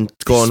and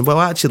going, well,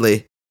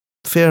 actually,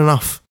 fair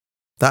enough.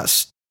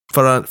 That's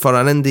for an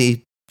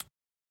indie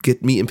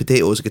meat and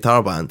potatoes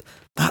guitar band.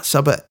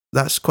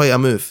 That's quite a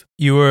move.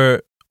 You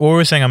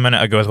were saying a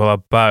minute ago as well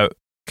about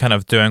kind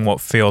of doing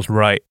what feels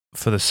right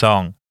for the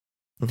song.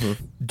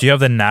 Mm-hmm. Do you have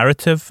the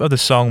narrative of the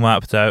song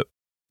mapped out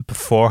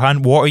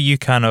beforehand?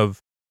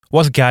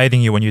 What's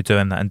guiding you when you're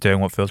doing that and doing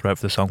what feels right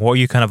for the song? What are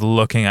you kind of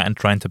looking at and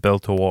trying to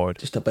build toward?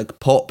 Just a big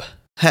pop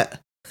hit.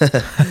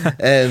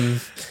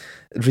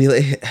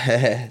 Really?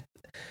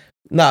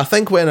 No, I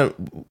think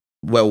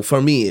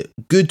for me,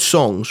 good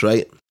songs,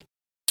 right?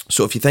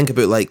 So if you think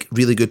about like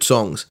really good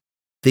songs,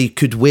 they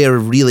could wear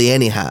really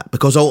any hat,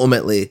 because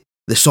ultimately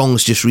the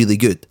song's just really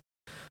good.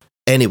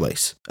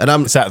 Anyways, and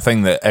it's that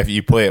thing that if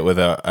you play it with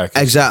a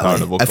exactly guitar,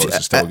 the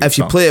vocals, if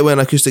you play it with an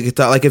acoustic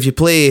guitar, like if you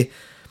play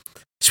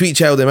 "Sweet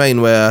Child of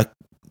Mine" with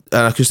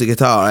an acoustic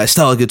guitar, it's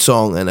still a good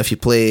song. And if you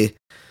play,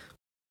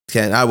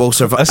 "I Will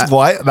Survive,"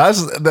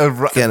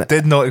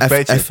 did not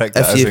expect you to pick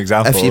that as an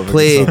example. If you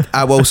play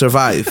 "I Will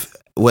Survive"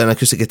 with an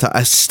acoustic guitar,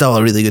 it's still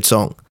a really good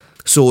song.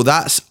 So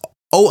that's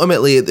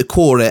ultimately at the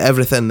core of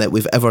everything that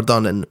we've ever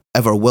done and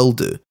ever will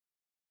do.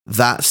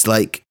 That's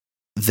like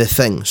the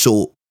thing.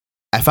 So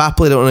if I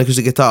played it on an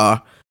acoustic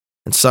guitar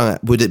and sung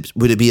it, would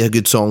it be a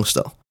good song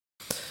still?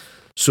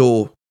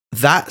 So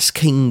that's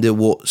kind of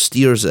what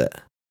steers it.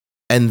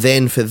 And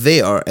then for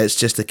there, it's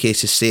just a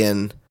case of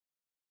saying,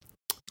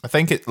 I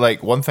think it,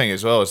 like, one thing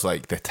as well is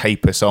like the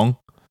type of song.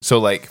 So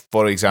like,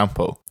 for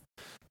example,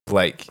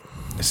 like,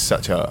 it's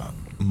such a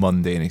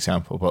mundane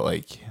example, but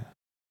like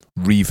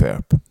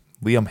reverb.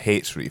 Liam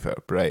hates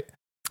reverb, right?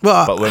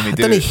 Well, but when we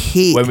do,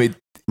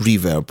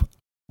 reverb.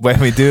 When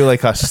we do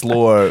like a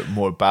slower,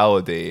 more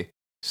ballady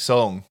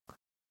song,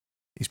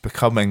 he's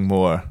becoming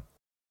more,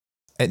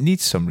 it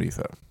needs some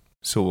reverb,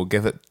 so we'll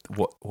give it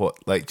what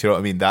like, do you know what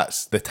I mean?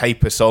 That's the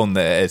type of song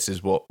that it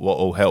is what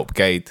will help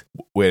guide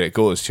where it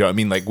goes. Do you know what I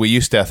mean? Like, we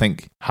used to, I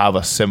think, have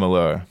a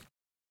similar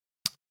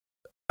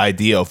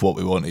idea of what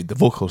we wanted the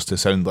vocals to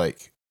sound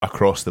like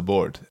across the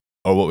board,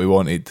 or what we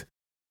wanted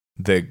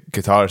the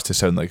guitars to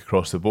sound like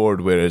across the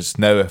board, whereas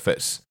now if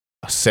it's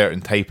a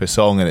certain type of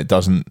song and it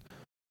doesn't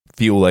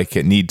feel like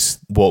it needs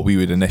what we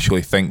would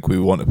initially think we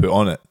want to put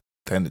on it,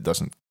 then it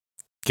doesn't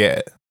get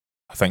it.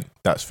 I think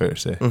that's fair to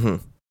say. Mm-hmm.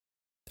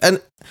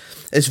 And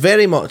it's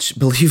very much,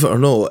 believe it or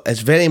not,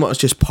 it's very much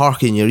just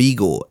parking your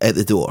ego at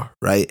the door,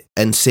 right?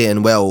 And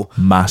saying, well,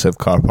 massive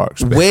car park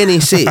space. When he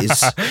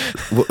says,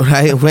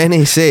 right, when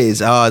he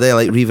says, oh, they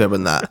like reverb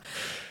and that,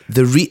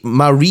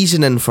 my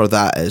reasoning for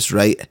that is,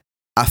 right,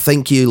 I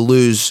think you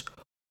lose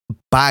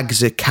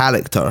bags of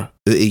character out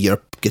of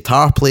your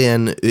guitar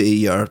playing, out of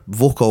your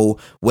vocal,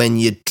 when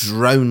you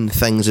drown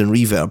things in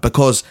reverb,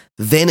 because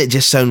then it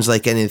just sounds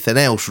like anything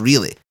else,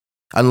 really.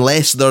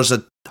 Unless there's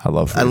a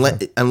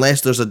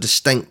unless there's a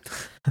distinct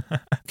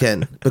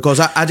Ken, because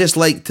I just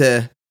like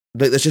to,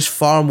 like, there's just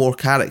far more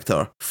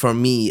character for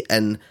me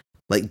in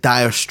like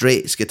Dire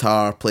Straits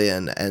guitar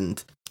playing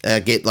and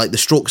get like the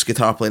Strokes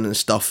guitar playing and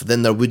stuff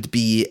than there would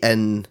be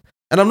in,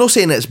 and I'm not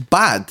saying it's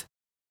bad,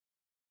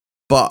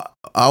 but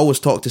I always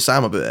talk to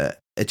Sam about it.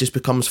 It just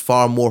becomes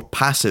far more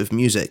passive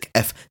music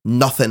if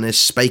nothing is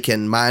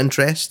spiking my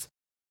interest.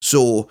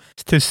 So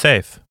it's too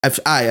safe.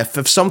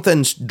 If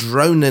something's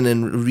drowning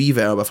in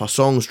reverb, if a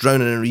song's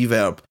drowning in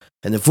reverb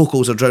and the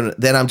vocals are drowning,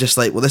 then I'm just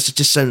like, well, this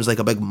just sounds like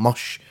a big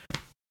mush.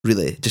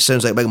 Really, it just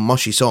sounds like a big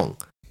mushy song.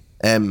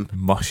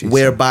 Mushy.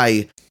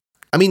 Whereby,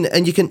 I mean,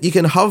 and you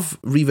can have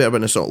reverb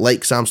in a song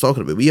like Sam's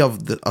talking about. We have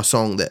a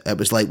song that it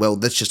was like, well,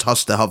 this just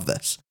has to have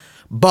this,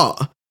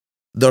 but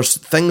there's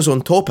things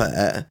on top of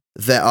it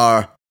that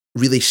are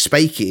really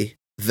spiky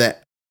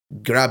that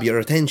grab your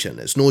attention.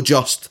 It's not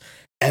just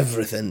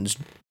everything's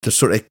just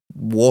sort of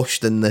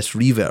washed in this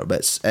reverb.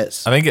 It's.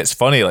 I think it's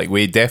funny, like,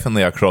 we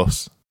definitely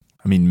across,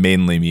 I mean,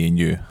 mainly me and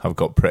you have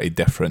got pretty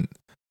different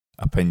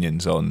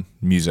opinions on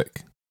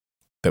music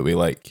that we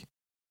like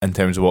in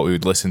terms of what we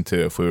would listen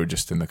to if we were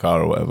just in the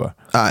car or whatever.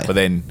 Aye. But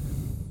then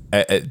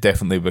it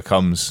definitely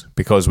becomes,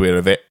 because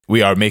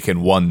we are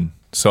making one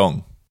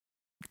song,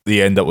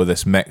 you end up with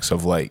this mix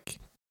of like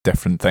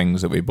different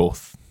things that we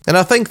both. And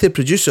I think the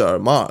producer,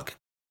 Mark,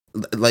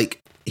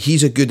 like,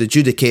 he's a good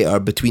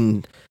adjudicator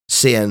between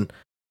saying,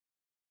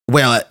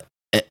 well,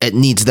 it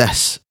needs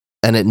this,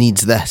 and it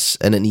needs this,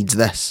 and it needs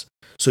this.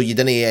 So you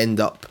didn't end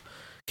up,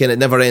 it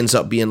never ends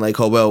up being like,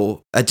 oh,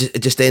 well,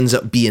 it just ends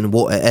up being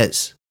what it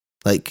is.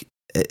 Like,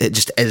 it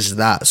just is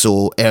that,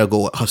 so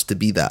ergo it has to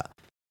be that.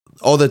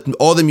 All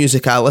the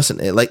music I listen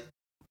to, like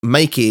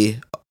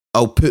Mikey,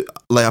 I'll put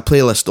like a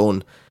playlist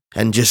on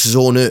and just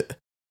zone out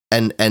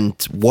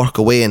and work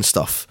away and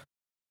stuff.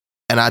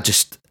 And I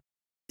just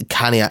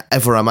can't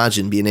ever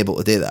imagine being able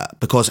to do that,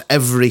 because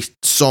every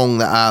song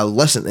that I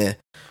listen to,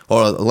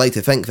 or I like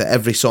to think that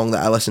every song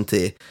that I listen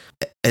to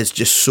is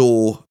just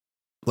so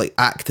like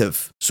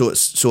active. So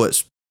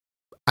it's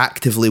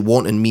actively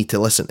wanting me to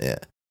listen to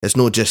it. It's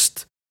not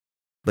just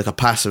like a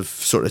passive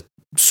sort of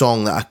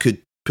song that I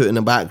could put in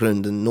the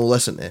background and no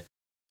listen to.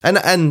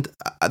 And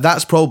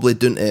that's probably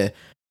down to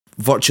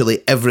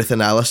virtually everything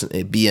I listen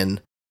to being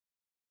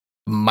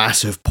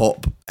massive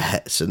pop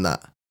hits and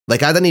that.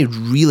 Like, I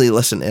didn't really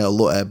listen to a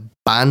lot of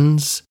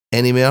bands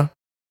anymore.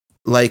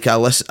 Like, I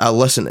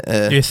listen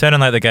to... You're sounding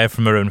like the guy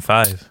from Maroon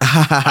 5.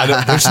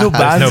 There's no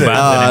bands anymore.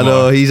 I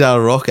know, he's a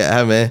rocket,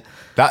 him, eh?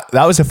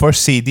 That was the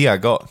first CD I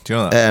got. Do you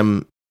know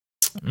that?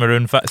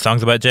 Maroon 5,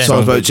 Songs About Jane.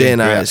 Songs About Jane,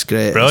 it's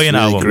great. Brilliant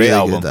it's really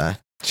album. Great album.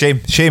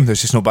 Good, Shame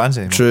there's just no bands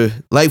anymore. True.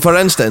 Like, for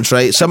instance,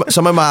 right, some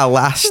of my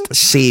last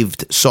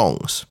saved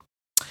songs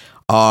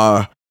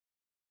are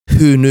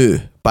Who Knew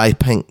by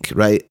Pink,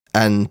 right?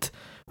 And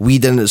We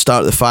Didn't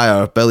Start the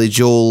Fire, Billy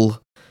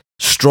Joel,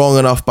 Strong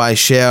Enough by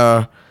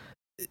Cher,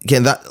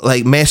 again, that,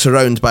 like, Mess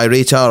Around by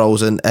Ray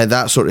Charles and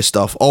that sort of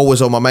stuff.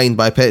 Always on My Mind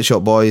by Pet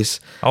Shop Boys.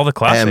 All the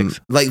classics.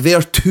 Like,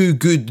 they're too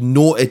good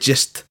not to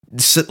just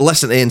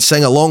listen to and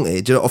sing along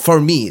to. Do you know,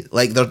 for me,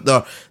 like,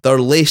 they're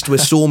laced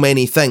with so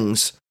many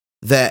things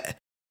that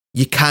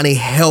you can't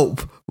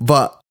help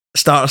but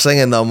start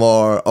singing them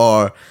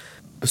or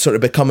sort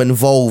of become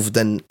involved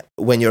in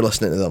when you're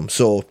listening to them.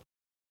 So,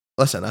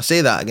 listen, I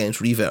say that against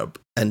reverb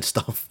and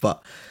stuff,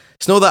 but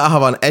it's not that I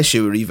have an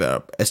issue with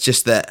reverb. It's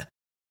just that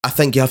I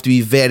think you have to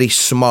be very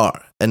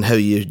smart in how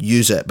you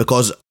use it,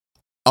 because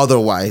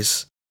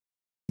otherwise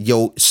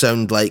you'll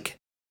sound like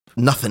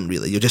nothing,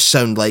 really. You'll just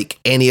sound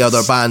like any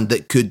other band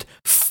that could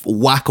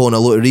whack on a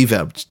lot of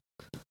reverb.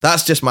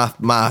 That's just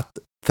my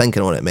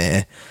thinking on it,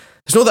 mate.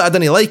 It's not that I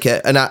didn't like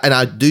it, and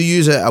I do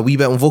use it a wee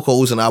bit on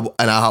vocals, and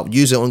I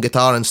use it on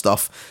guitar and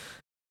stuff,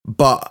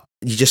 but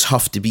you just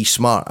have to be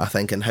smart, I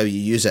think, in how you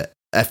use it.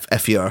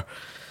 If you're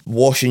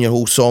washing your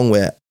whole song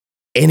with it,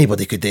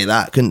 anybody could do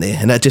that, couldn't they?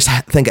 And I just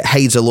think it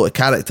hides a lot of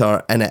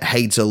character, and it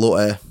hides a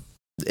lot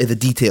of the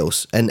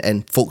details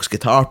in folks'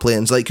 guitar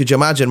playings. Like, could you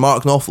imagine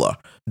Mark Knopfler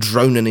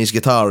drowning his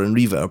guitar in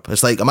reverb?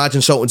 It's like,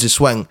 imagine Sultan's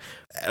Swing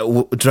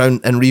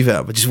drown in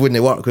reverb. It just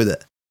wouldn't work, would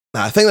it?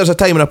 I think there's a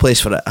time and a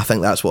place for it. I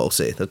think that's what I'll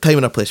say. There's a time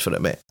and a place for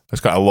it, mate.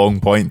 It's got a long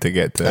point to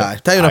get to. I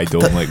don't like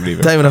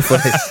reverb. Time and a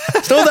place.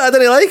 It's not that I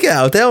didn't like it,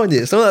 I'm telling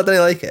you. It's not that I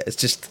didn't like it. It's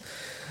just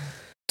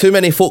too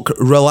many folk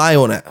rely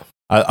on it.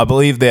 I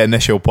believe the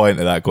initial point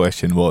of that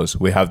question was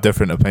we have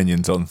different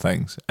opinions on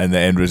things, and the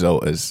end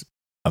result is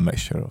a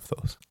mixture of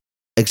those.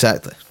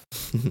 Exactly.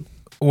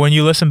 When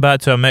you listen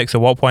back to a mix,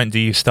 at what point do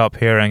you stop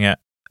hearing it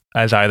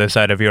as either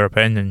side of your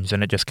opinions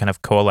and it just kind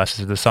of coalesces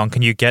with the song?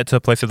 Can you get to a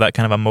place of that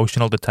kind of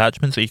emotional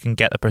detachment so you can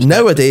get the perspective?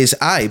 Nowadays,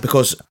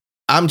 because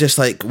I'm just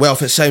like, well,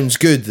 if it sounds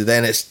good,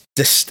 then it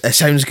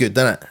sounds good,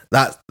 doesn't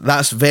it?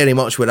 That's very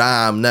much where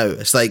I am now.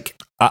 It's like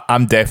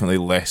I'm definitely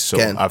less so.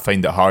 Again. I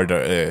find it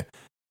harder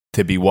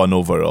to be won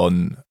over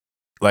on,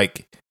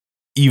 like,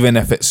 even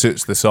if it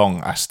suits the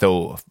song,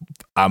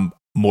 I'm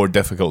more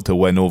difficult to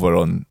win over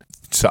on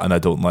something I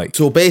don't like.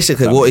 So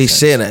basically what he's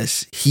saying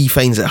is he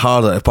finds it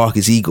harder to park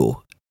his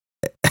ego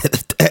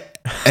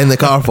in the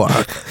car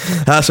park.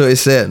 That's what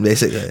he's saying,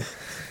 basically.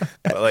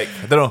 But like,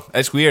 I don't know,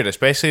 it's weird,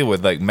 especially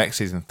with like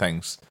mixes and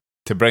things.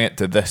 To bring it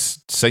to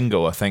this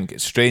single, I think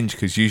it's strange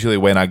because usually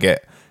when I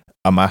get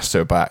a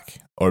master back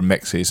or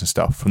mixes and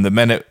stuff, from the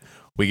minute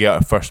we get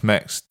our first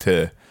mix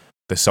to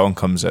the song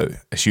comes out,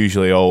 it's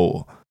usually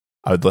all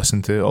I would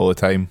listen to all the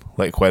time.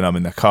 Like when I'm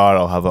in the car,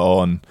 I'll have it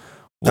on.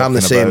 I'm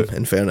the same, about.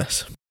 in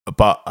fairness.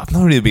 But I've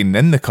not really been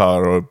in the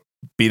car or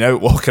been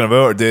out walking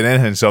about or doing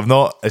anything, so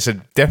it's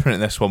different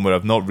in this one where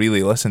I've not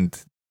really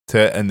listened to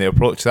it and the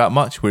approach that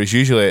much, whereas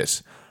usually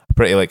it's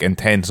pretty like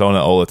intense on it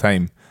all the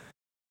time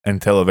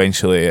until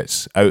eventually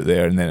it's out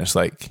there and then it's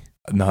like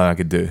nothing I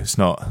could do. It's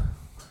not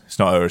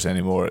ours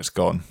anymore, it's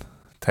gone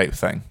type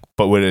thing.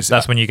 But whereas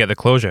that's when you get the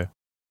closure.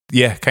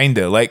 Yeah, kind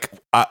of. Like,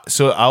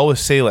 so I always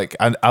say, like,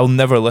 I'll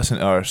never listen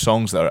to our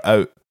songs that are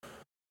out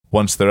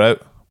once they're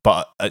out,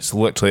 but it's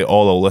literally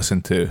all I'll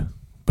listen to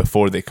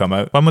before they come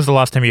out. When was the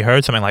last time you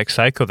heard something like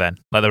Psycho then?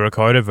 Like the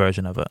recorded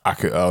version of it? I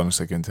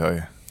honestly couldn't tell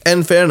you.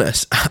 In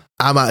fairness,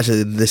 I'm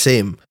actually the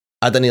same.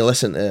 I didn't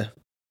listen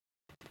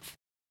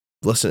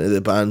to the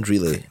band,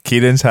 really.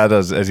 Kieran's had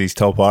us as his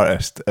top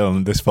artist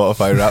on the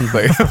Spotify rap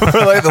thing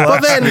for like the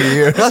last 3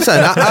 years. Listen,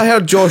 I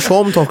heard Josh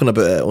Homme talking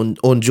about it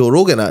on Joe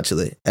Rogan,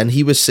 actually, and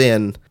he was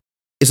saying,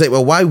 he's like,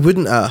 well, why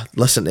wouldn't I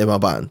listen to my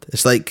band?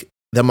 It's like,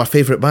 they're my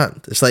favourite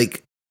band. It's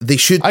like, they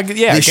should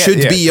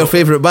be your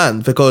favourite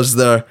band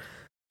because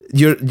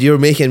you're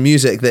making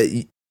music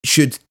that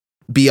should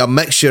be a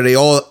mixture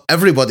of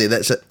everybody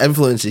that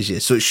influences you.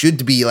 So it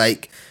should be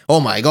like, oh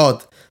my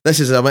God, this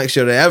is a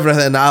mixture of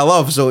everything I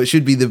love, so it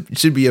should be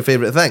your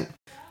favourite thing.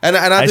 And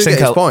I do get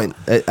his point.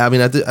 I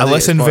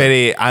listen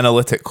very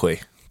analytically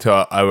to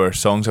our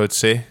songs, I would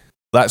say.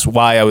 That's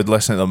why I would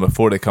listen to them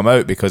before they come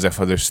out, because if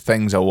there's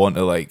things I want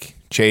to like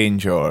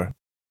change, or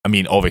I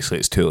mean, obviously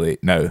it's too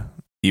late now,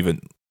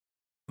 even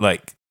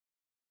like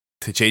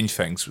to change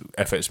things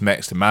if it's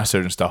mixed and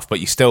mastered and stuff, but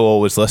you still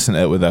always listen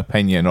to it with an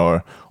opinion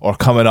or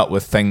coming up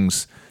with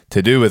things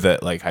to do with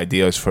it, like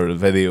ideas for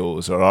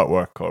videos or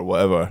artwork or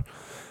whatever.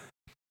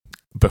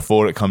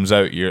 Before it comes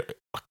out, I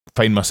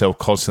find myself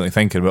constantly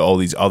thinking about all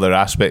these other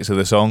aspects of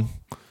the song.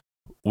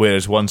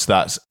 Whereas once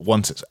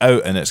it's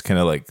out and it's kind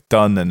of like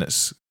done and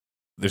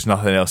there's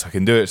nothing else I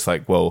can do, it's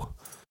like, well,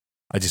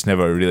 I just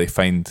never really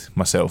find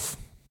myself.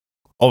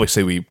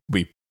 Obviously,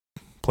 we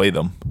play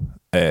them,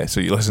 so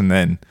you listen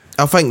then.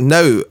 I think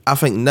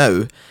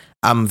now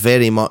I'm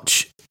very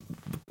much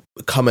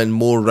coming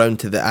more round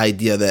to the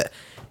idea that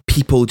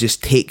people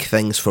just take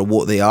things for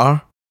what they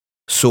are.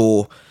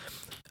 So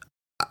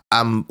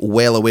I'm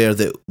well aware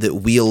that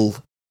we'll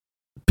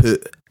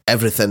put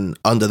everything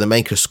under the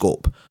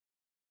microscope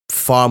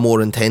far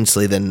more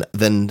intensely than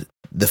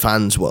the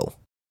fans will.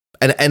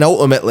 And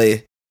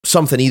ultimately,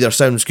 something either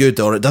sounds good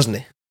or it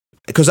doesn't.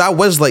 Because I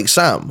was like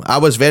Sam. I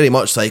was very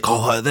much like,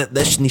 oh,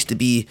 this needs to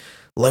be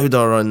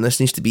louder and this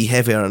needs to be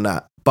heavier and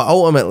that. But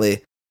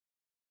ultimately,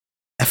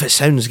 if it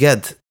sounds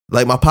good,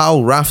 like my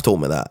pal Raph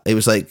told me that. He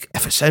was like,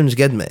 if it sounds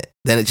good, mate,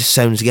 then it just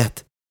sounds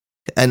good.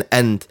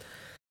 And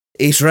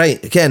he's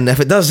right. Again, if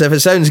it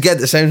sounds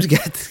good, it sounds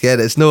good. Again,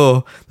 there's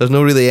no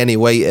really any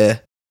way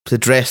to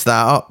dress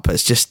that up.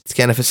 It's just,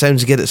 again, if it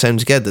sounds good, it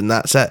sounds good, and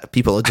that's it.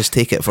 People will just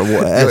take it for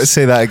what it is. Let's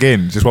say that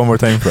again, just one more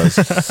time for us.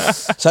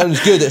 Sounds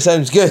good, it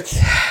sounds good.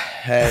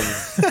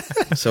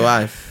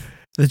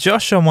 The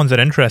Josh Homme one's an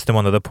interesting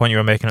one, to the point you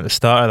were making at the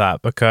start of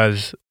that,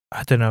 because,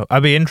 I don't know,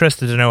 I'd be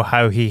interested to know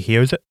how he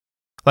hears it.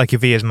 Like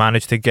if he has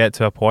managed to get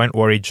to a point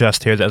where he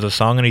just hears it as a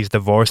song and he's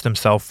divorced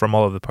himself from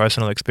all of the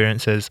personal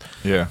experiences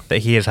that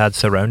he has had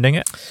surrounding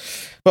it.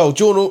 Well,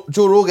 Joe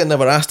Rogan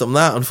never asked him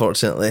that,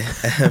 unfortunately.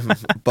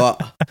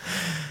 But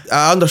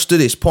I understood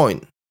his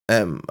point.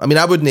 I mean,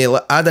 I didn't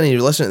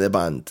even listen to the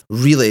band,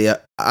 really.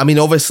 I mean,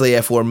 obviously,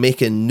 if we're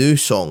making new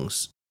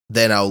songs,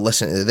 then I'll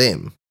listen to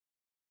them.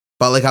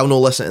 But like, I'll not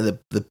listen to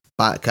the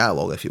back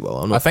catalogue, if you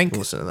will. I think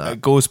listening to that.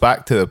 It goes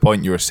back to the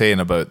point you were saying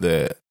about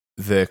the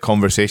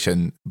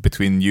conversation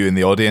between you and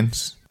the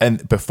audience.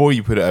 And before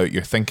you put it out,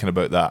 you're thinking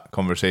about that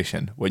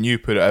conversation. When you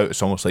put it out,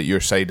 it's almost like your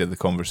side of the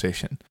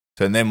conversation.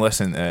 So in them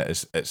listening to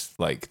it, it's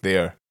like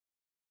their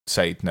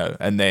side now.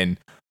 And then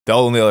the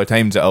only other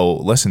times that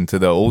I'll listen to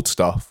the old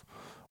stuff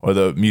or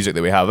the music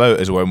that we have out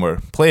is when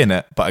we're playing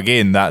it. But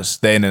again, that's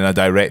then in a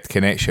direct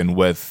connection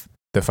with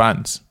the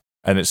fans.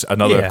 and it's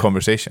another Yeah.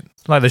 conversation.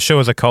 Like the show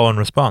is a call and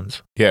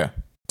response. Yeah.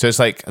 So it's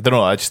like, I don't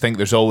know, I just think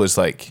there's always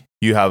like,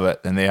 you have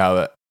it and they have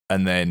it,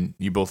 and then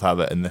you both have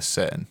it in this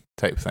setting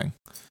type thing.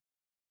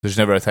 There's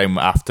never a time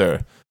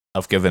after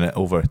I've given it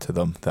over to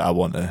them that I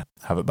want to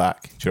have it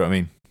back. Do you know what I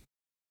mean?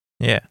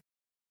 Yeah,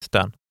 it's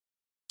done.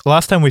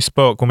 Last time we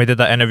spoke, when we did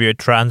that interview at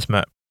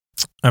Transmit,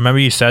 I remember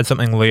you said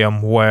something,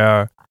 Liam,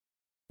 where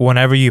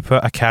whenever you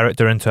put a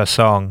character into a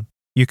song,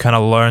 you kind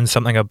of learn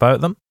something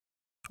about them,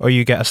 or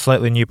you get a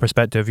slightly new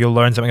perspective. You'll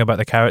learn something about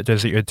the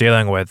characters that you're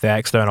dealing with, the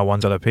external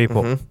ones, other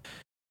people. Mm-hmm.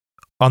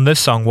 On this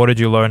song, what did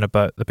you learn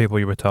about the people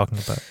you were talking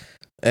about?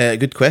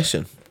 Good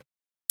question.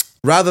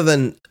 Rather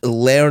than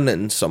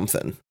learning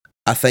something,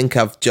 I think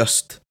I've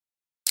just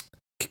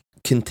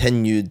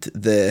continued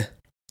the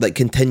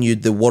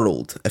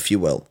world, if you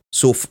will.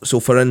 So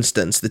for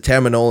instance, the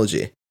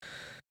terminology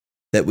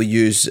that we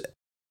use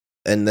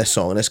in this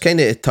song, and it's kind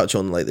of to touch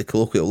on like the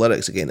colloquial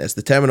lyrics again, is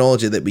the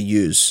terminology that we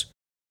use.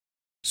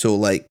 So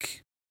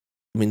like,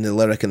 I mean, the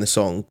lyric in the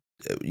song,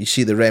 you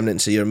see the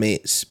remnants of your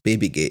mates,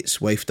 baby gates,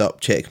 wifed up,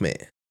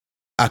 checkmate.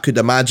 I could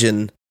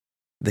imagine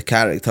the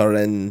character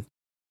in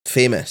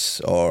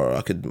Famous, or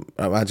I could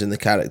imagine the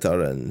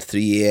character in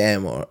 3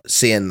 AM or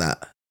saying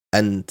that,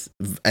 and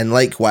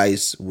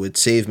likewise would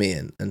Save Me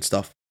and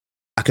stuff.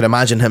 I could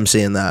imagine him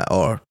saying that,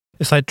 or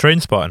It's like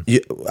Trainspotting.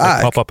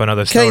 Pop up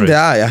another story.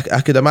 Kinda,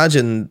 I could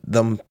imagine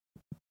them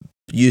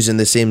using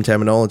the same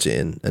terminology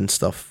and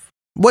stuff,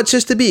 which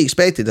is to be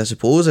expected, I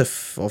suppose.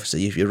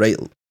 If you write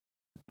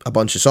a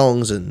bunch of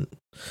songs and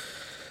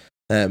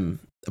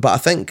but I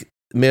think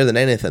more than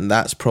anything,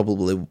 that's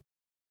probably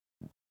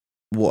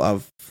what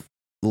I've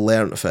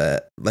learned of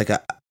it. Like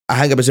I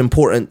think it was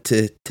important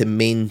to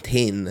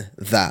maintain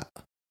that,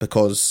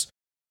 because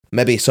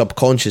maybe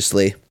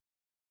subconsciously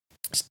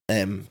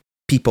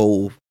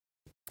people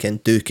can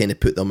kind of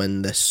put them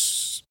in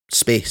this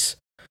space,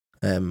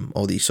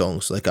 all these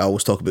songs. Like I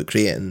always talk about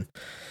creating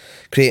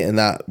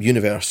that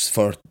universe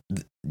for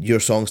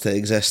your songs to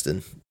exist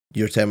in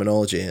your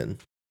terminology, and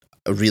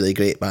really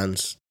great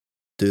bands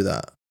do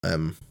that.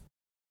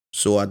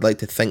 So I'd like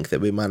to think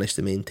that we managed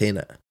to maintain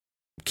it.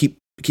 Keep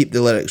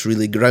the lyrics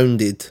really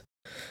grounded.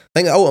 I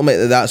think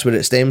ultimately that's where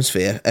it stems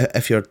from.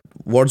 If your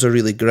words are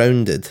really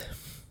grounded,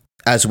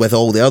 as with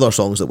all the other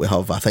songs that we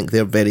have, I think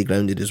they're very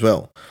grounded as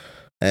well,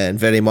 and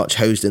very much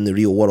housed in the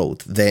real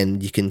world,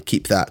 then you can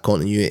keep that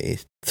continuity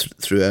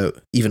throughout,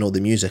 even though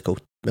the music will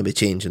maybe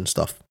change and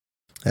stuff.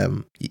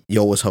 You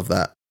always have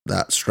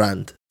that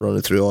strand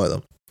running through all of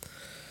them.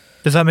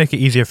 Does that make it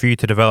easier for you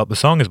to develop the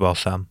song as well,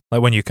 Sam?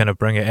 Like when you kind of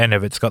bring it in,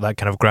 if it's got that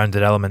kind of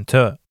grounded element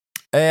to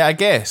it? I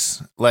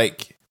guess,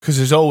 like, because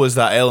there's always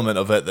that element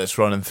of it that's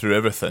running through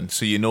everything,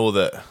 so you know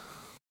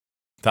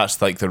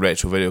that's like the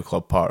Retro Video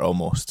Club part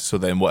almost. So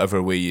then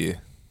whatever way you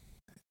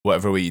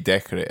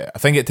decorate it, I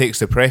think it takes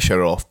the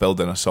pressure off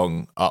building a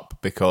song up,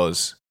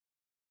 because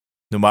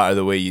no matter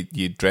the way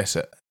you dress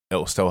it,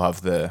 it'll still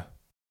have the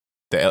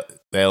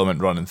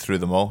element running through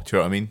them all. Do you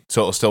know what I mean?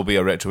 So it'll still be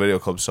a Retro Video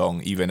Club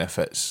song, even if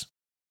it's,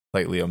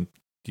 like Liam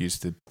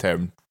used the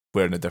term,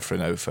 wearing a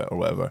different outfit or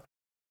whatever.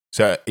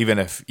 So even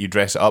if you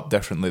dress it up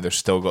differently, there's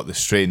still got the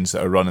strains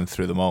that are running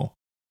through them all.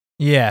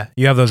 Yeah,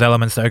 you have those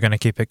elements that are going to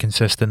keep it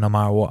consistent no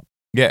matter what.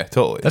 Yeah,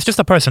 totally. That's just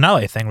a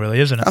personality thing, really,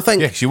 isn't it? I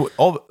think that's you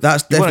want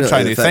to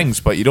try new things,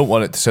 but you don't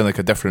want it to sound like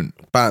a different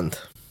band.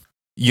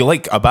 You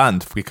like a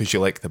band because you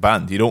like the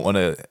band. You don't want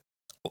to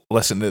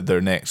listen to their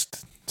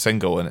next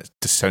single and it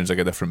just sounds like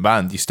a different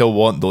band. You still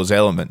want those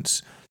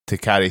elements to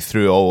carry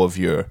through all of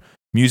your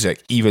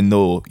music, even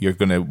though you're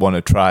going to want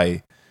to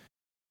try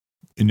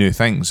new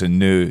things and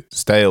new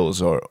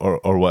styles or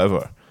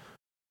whatever.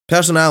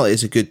 Personality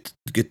is a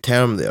good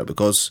term there,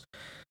 because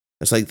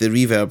it's like the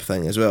reverb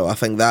thing as well. I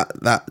think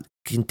that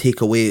can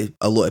take away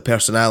a lot of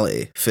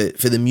personality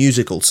for the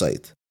musical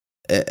side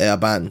of a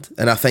band.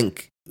 And I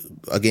think,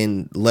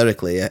 again,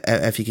 lyrically,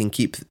 if you can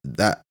keep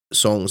that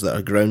songs that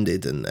are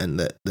grounded and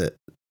that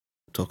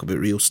talk about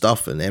real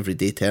stuff and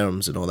everyday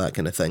terms and all that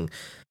kind of thing,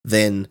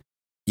 then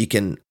you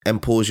can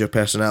impose your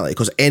personality.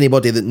 Because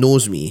anybody that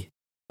knows me,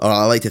 or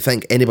I like to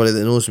think anybody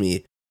that knows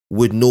me,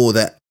 would know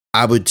that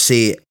I would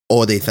say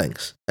oddie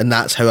things, and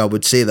that's how I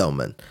would say them.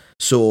 And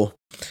so,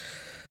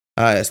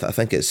 I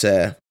think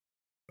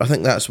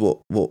that's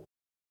what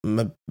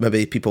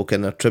maybe people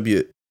can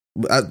attribute.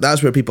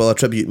 That's where people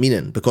attribute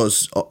meaning,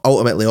 because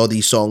ultimately all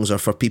these songs are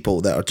for people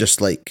that are just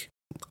like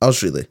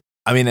us, really.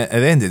 I mean, at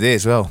the end of the day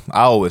as well,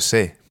 I always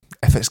say,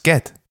 if it's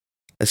good,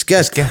 it's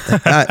good.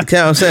 What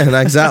I'm saying?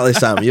 Exactly,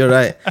 Sam. You're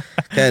right.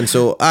 Ken,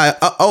 so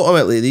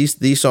ultimately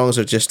these songs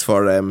are just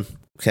for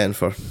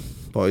for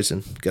boys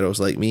and girls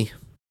like me.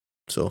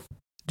 So,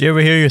 do you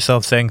ever hear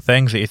yourself saying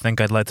things that you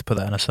think I'd like to put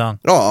that in a song?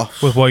 Oh,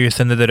 with what you're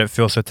saying, that it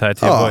feels so tied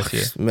to your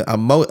voice.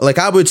 Like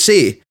I would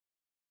say,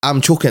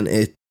 I'm choking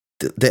it,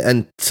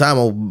 and Sam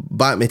will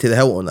back me to the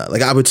hilt on that.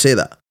 Like I would say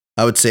that.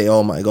 I would say,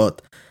 oh my God,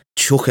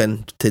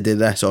 choking to do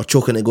this, or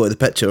choking to go to the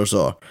pictures,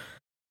 or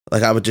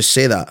like I would just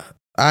say that.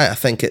 I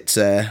think it's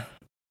I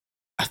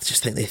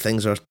just think the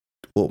things are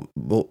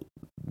what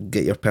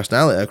get your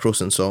personality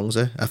across in songs.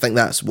 I think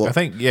that's what I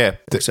think. Yeah,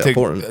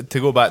 important. To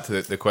go back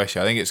to the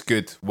question, I think it's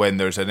good when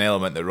there's an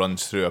element that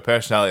runs through a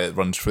personality that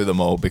runs through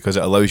them all, because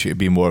it allows you to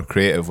be more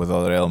creative with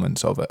other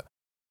elements of it.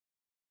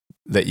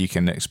 That you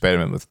can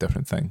experiment with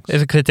different things.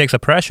 Is it because it takes the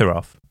pressure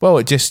off? Well,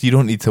 you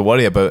don't need to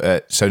worry about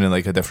it sounding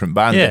like a different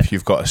band if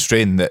you've got a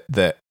strain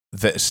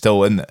that's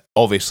still in it.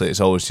 Obviously,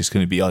 it's always just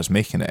going to be us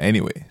making it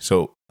anyway.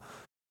 So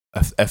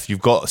if you've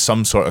got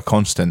some sort of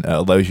constant, it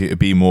allows you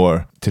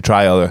to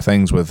try other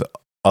things with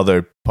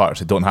other parts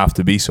that don't have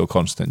to be so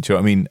constant. Do you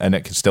know what I mean? And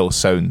it can still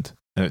sound,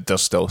 and it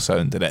does still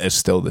sound, and it is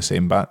still the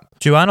same band.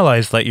 Do you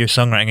analyse like your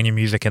songwriting and your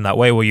music in that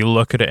way, where you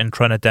look at it and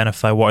try to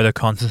identify what are the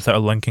constants that are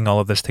linking all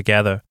of this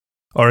together?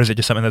 Or is it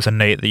just something that's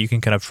innate that you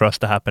can kind of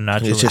trust to happen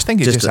naturally? I think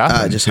it just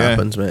happens. It just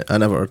happens, mate. I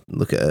never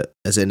look at it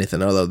as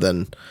anything other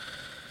than...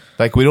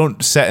 Like, we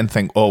don't sit and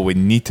think, oh, we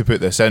need to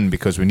put this in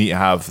because we need to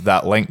have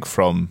that link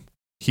from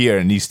here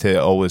and needs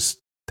to always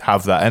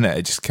have that in it.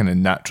 It just kind of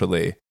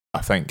naturally,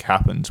 I think,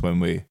 happens when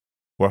we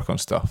work on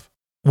stuff.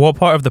 What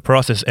part of the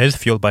process is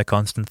fueled by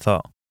constant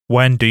thought?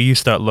 When do you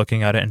start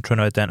looking at it and trying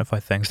to identify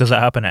things? Does it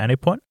happen at any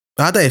point?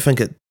 I don't think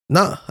it...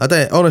 No,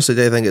 honestly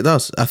don't think it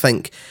does. I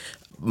think...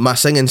 My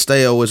singing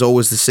style is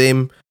always the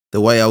same.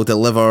 The way I'll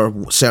deliver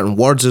certain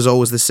words is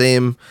always the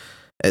same.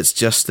 It's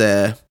just,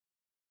 I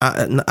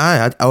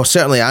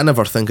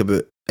never think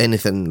about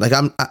anything. Like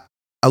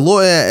a lot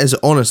of it is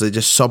honestly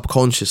just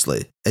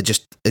subconsciously. It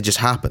just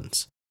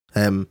happens.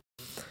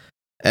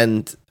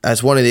 And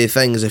as one of the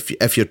things,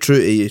 if you're true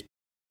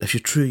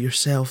to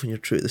yourself and you're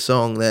true to the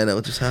song, then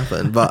it'll just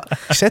happen. But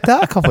you said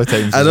that a couple of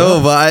times. I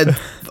know,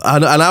 but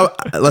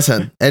I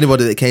listen.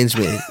 Anybody that kens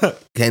me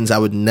kens I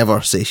would never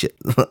say shit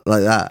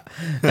like that.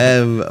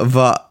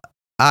 But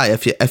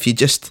if you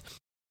just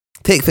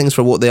take things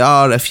for what they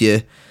are, if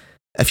you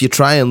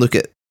try and look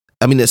at,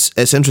 I mean,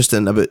 it's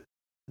interesting about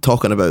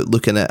talking about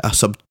looking at a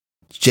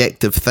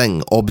subjective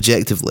thing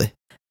objectively.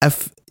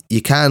 If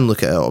you can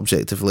look at it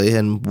objectively,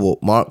 and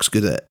what Mark's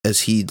good at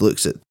is he'll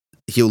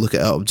look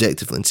at it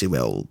objectively and say,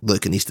 well,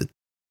 look, it needs to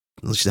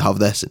have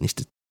this, it needs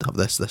to have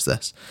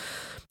this.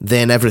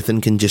 Then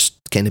everything can just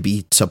kind of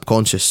be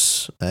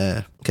subconscious.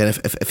 Kind of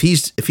if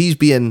he's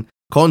being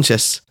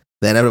conscious,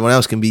 then everyone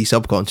else can be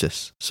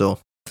subconscious. So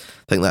I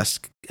think that's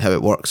how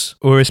it works.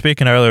 We were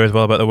speaking earlier as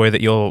well about the way that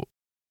you'll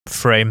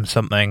frame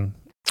something.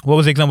 What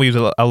was the example you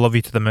used? I love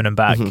you to the moon and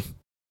back. Mm-hmm.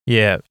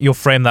 Yeah, you'll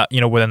frame that,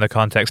 within the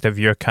context of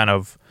your kind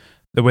of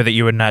the way that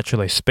you would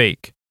naturally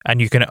speak. And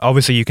you can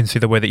see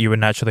the way that you would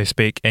naturally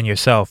speak in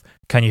yourself.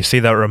 Can you see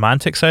that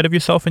romantic side of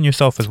yourself in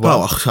yourself as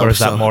well? Or is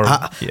that more...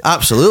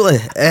 Absolutely.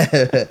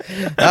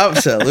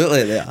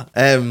 Absolutely. Yeah.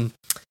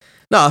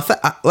 No,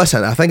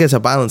 listen, I think it's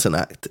a balancing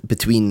act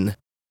between...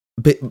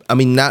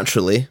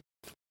 naturally,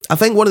 I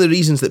think one of the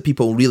reasons that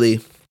people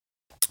really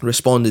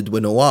responded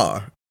with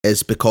Noir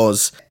is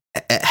because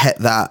it hit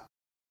that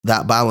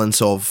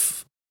balance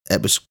of...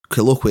 It was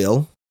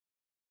colloquial,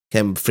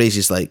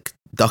 phrases like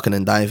ducking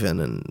and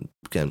diving and...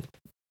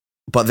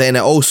 But then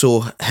it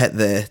also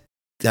hit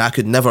I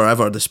could never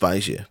ever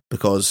despise you,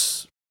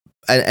 because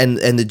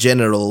in the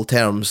general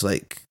terms,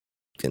 like,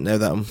 now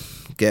that I'm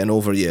getting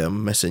over you,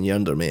 I'm missing you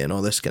under me and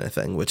all this kind of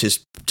thing, which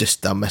is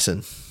just, I'm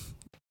missing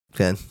a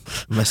bit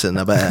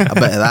of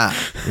that,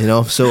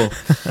 So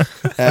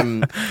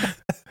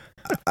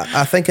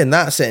I think in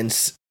that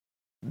sense,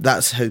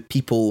 that's how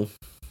people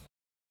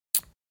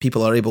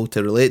are able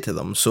to relate to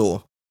them.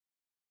 So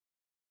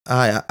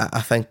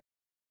I think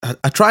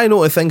I try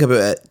not to think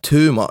about it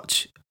too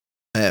much.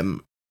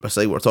 It's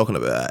like we're talking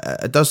about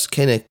it. It does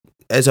kind of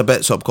is a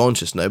bit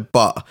subconscious now,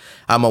 but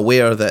I'm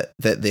aware that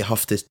they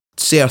have to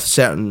say a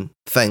certain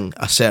thing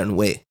a certain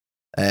way,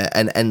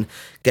 and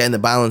getting the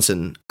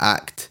balancing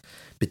act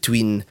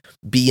between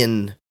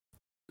being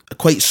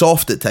quite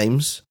soft at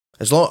times,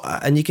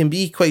 and you can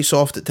be quite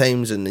soft at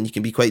times, and you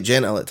can be quite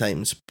gentle at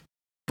times,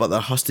 but there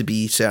has to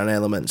be certain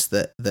elements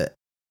that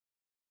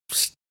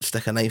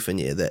stick a knife in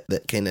you,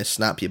 that kind of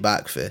snap you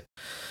back for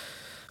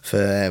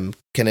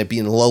kind of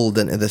being lulled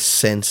into this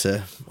sense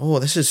of, oh,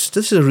 this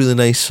is a really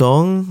nice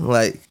song.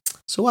 Like,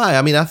 so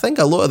I think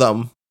a lot of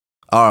them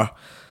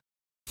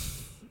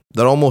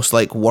they're almost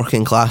like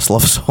working class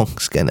love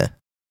songs, kind of.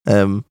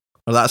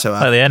 Or that's how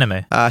like The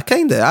Enemy.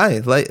 Kind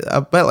of, like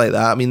a bit like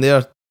that. I mean,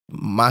 they're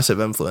massive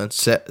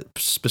influence,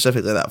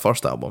 specifically that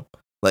first album.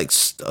 Like,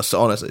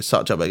 honestly,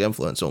 such a big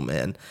influence on me,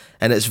 and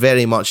it's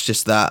very much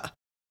just that.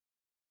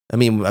 I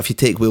mean, if you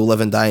take We'll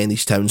Live and Die in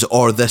These Towns,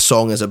 or This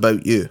Song Is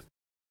About You,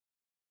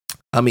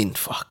 I mean,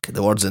 fuck,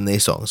 the words in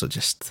these songs are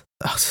just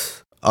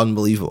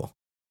unbelievable.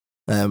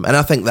 And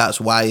I think that's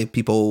why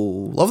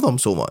people love them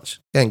so much,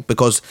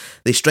 because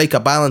they strike a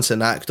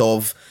balancing act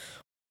of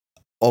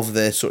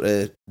the sort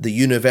of the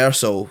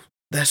universal,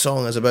 this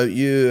song is about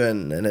you,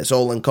 and it's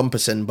all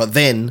encompassing, but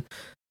then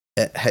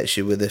it hits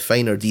you with the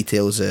finer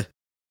details of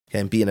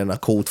being in a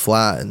cold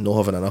flat and not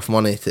having enough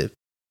money to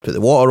put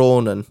the water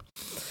on and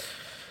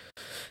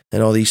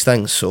all these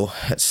things. So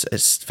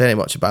it's very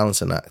much a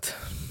balancing act.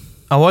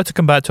 I want to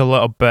come back to a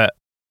little bit,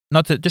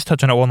 not to just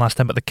touch on it one last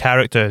time, but the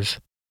characters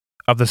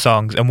of the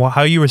songs, and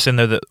how you were saying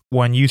there that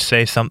when you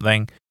say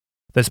something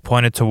that's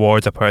pointed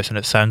towards a person,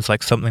 it sounds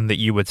like something that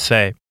you would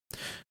say.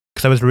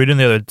 Because I was reading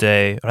the other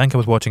day, I think I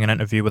was watching an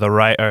interview with a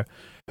writer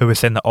who was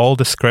saying that all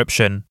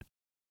description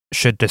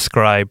should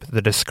describe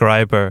the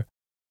describer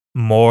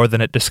more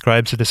than it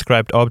describes a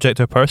described object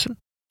or person,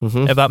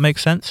 if that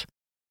makes sense.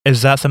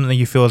 Is that something that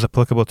you feel is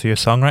applicable to your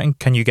songwriting?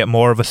 Can you get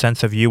more of a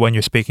sense of you when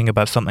you're speaking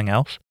about something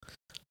else?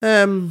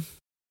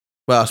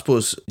 Well, I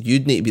suppose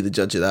you'd need to be the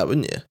judge of that,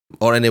 wouldn't you?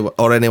 Or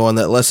anyone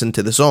that listened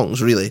to the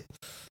songs, really.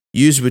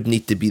 Yous would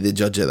need to be the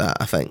judge of that,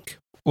 I think.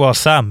 Well,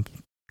 Sam,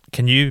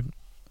 can you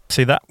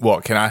see that?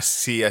 What, can I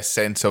see a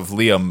sense of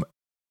Liam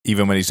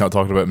even when he's not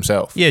talking about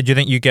himself? Yeah, do you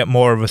think you get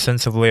more of a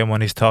sense of Liam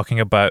when he's talking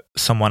about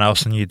someone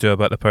else than you do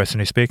about the person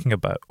he's speaking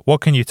about?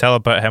 What can you tell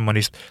about him when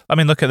he's... I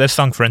mean, look at this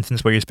song, for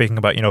instance, where you're speaking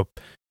about,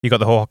 you got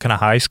the whole kind of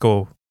high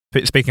school...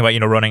 Speaking about,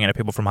 running into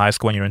people from high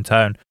school when you're in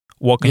town.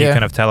 What can you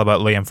kind of tell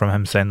about Liam from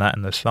him saying that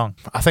in this song?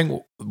 I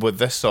think with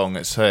this song,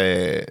 it's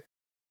it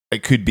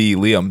could be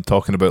Liam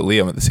talking about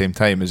Liam at the same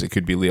time as it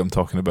could be Liam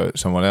talking about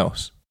someone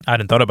else. I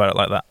hadn't thought about it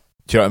like that.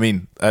 Do you know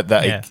what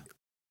I mean?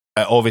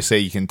 Obviously,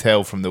 you can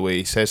tell from the way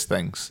he says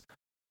things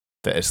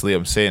that it's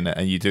Liam saying it,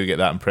 and you do get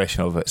that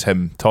impression of it's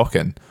him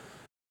talking.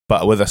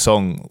 But with a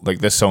song like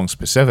this song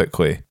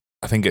specifically,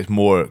 I think it's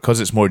more,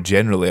 because it's more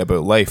generally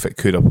about life, it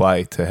could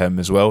apply to him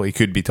as well. He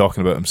could be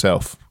talking about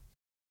himself,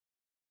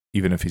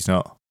 even if he's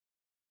not.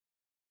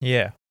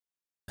 Yeah.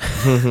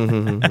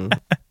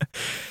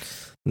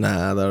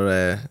 Nah,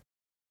 they're...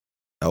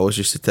 I always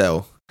used to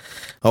tell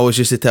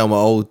my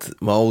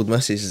old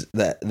missus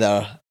that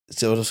they're...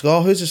 So I was like,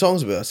 oh, who's the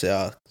songs about? I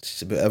say,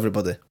 it's about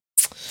everybody.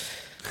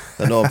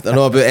 They're not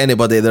about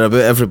anybody, they're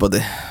about everybody.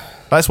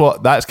 That's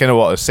kind of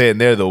what I was saying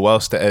there, though.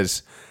 Whilst it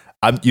is,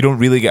 you don't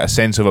really get a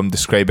sense of him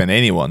describing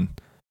anyone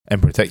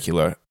in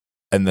particular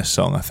in this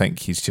song. I think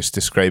he's just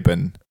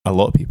describing a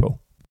lot of people.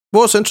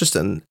 What's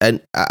interesting,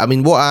 and I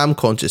mean, what I'm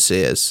conscious of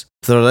is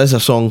there is a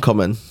song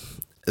coming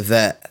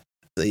that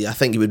I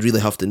think you would really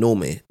have to know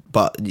me,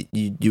 but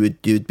you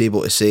would be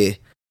able to say,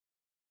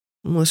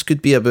 this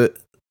could be about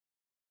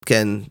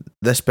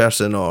this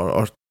person,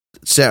 or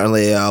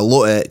certainly a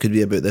lot of it could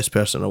be about this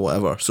person or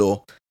whatever.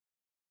 So,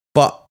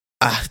 but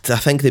I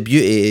think the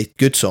beauty of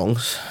good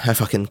songs,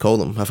 if I can call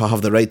them, if I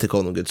have the right to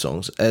call them good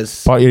songs,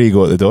 is part your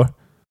ego at the door.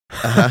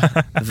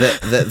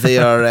 That they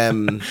are.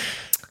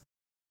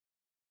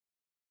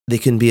 They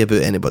can be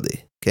about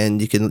anybody.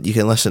 You can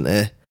listen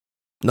to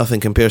Nothing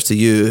Compares to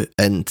You,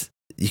 and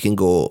you can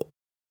go,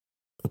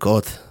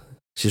 God,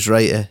 she's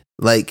right.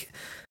 Like,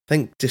 I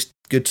think just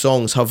good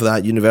songs have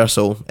that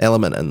universal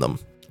element in them.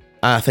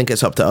 I think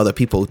it's up to other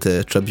people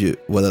to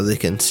attribute whether they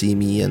can see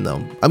me in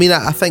them. I mean,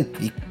 I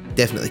think you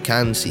definitely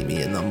can see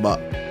me in them, but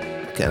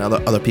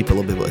other people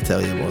will be able to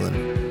tell you more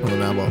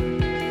than I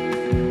will.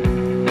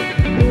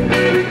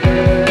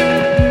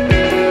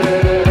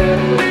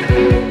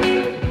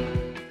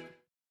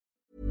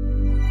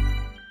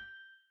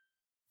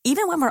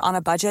 Even when we're on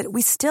a budget,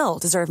 we still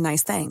deserve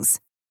nice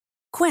things.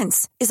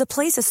 Quince is a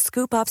place to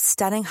scoop up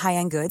stunning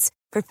high-end goods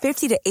for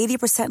 50 to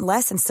 80%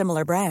 less than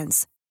similar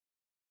brands.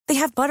 They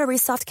have buttery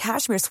soft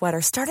cashmere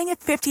sweaters starting at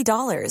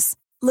 $50,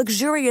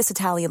 luxurious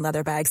Italian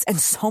leather bags, and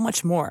so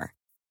much more.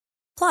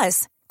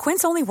 Plus,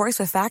 Quince only works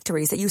with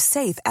factories that use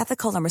safe,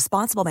 ethical, and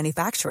responsible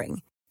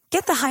manufacturing.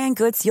 Get the high-end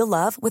goods you'll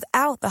love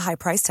without the high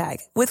price tag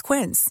with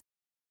Quince.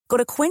 Go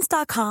to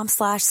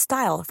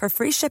quince.com/style for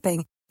free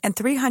shipping and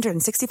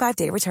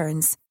 365-day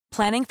returns.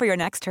 Planning for your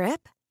next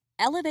trip?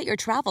 Elevate your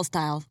travel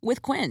style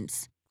with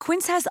Quince.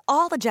 Quince has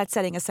all the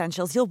jet-setting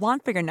essentials you'll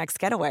want for your next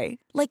getaway,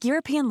 like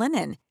European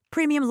linen,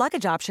 premium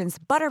luggage options,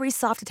 buttery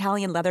soft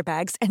Italian leather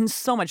bags, and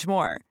so much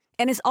more.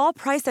 And is all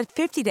priced at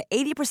 50 to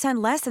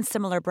 80% less than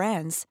similar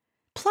brands.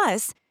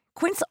 Plus,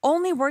 Quince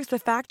only works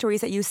with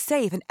factories that use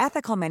safe and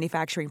ethical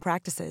manufacturing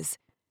practices.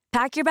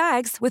 Pack your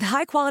bags with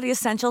high-quality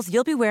essentials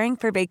you'll be wearing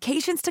for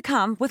vacations to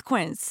come with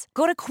Quince.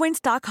 Go to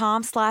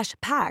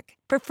quince.com/pack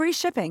for free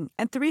shipping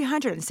and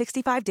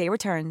 365-day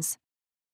returns.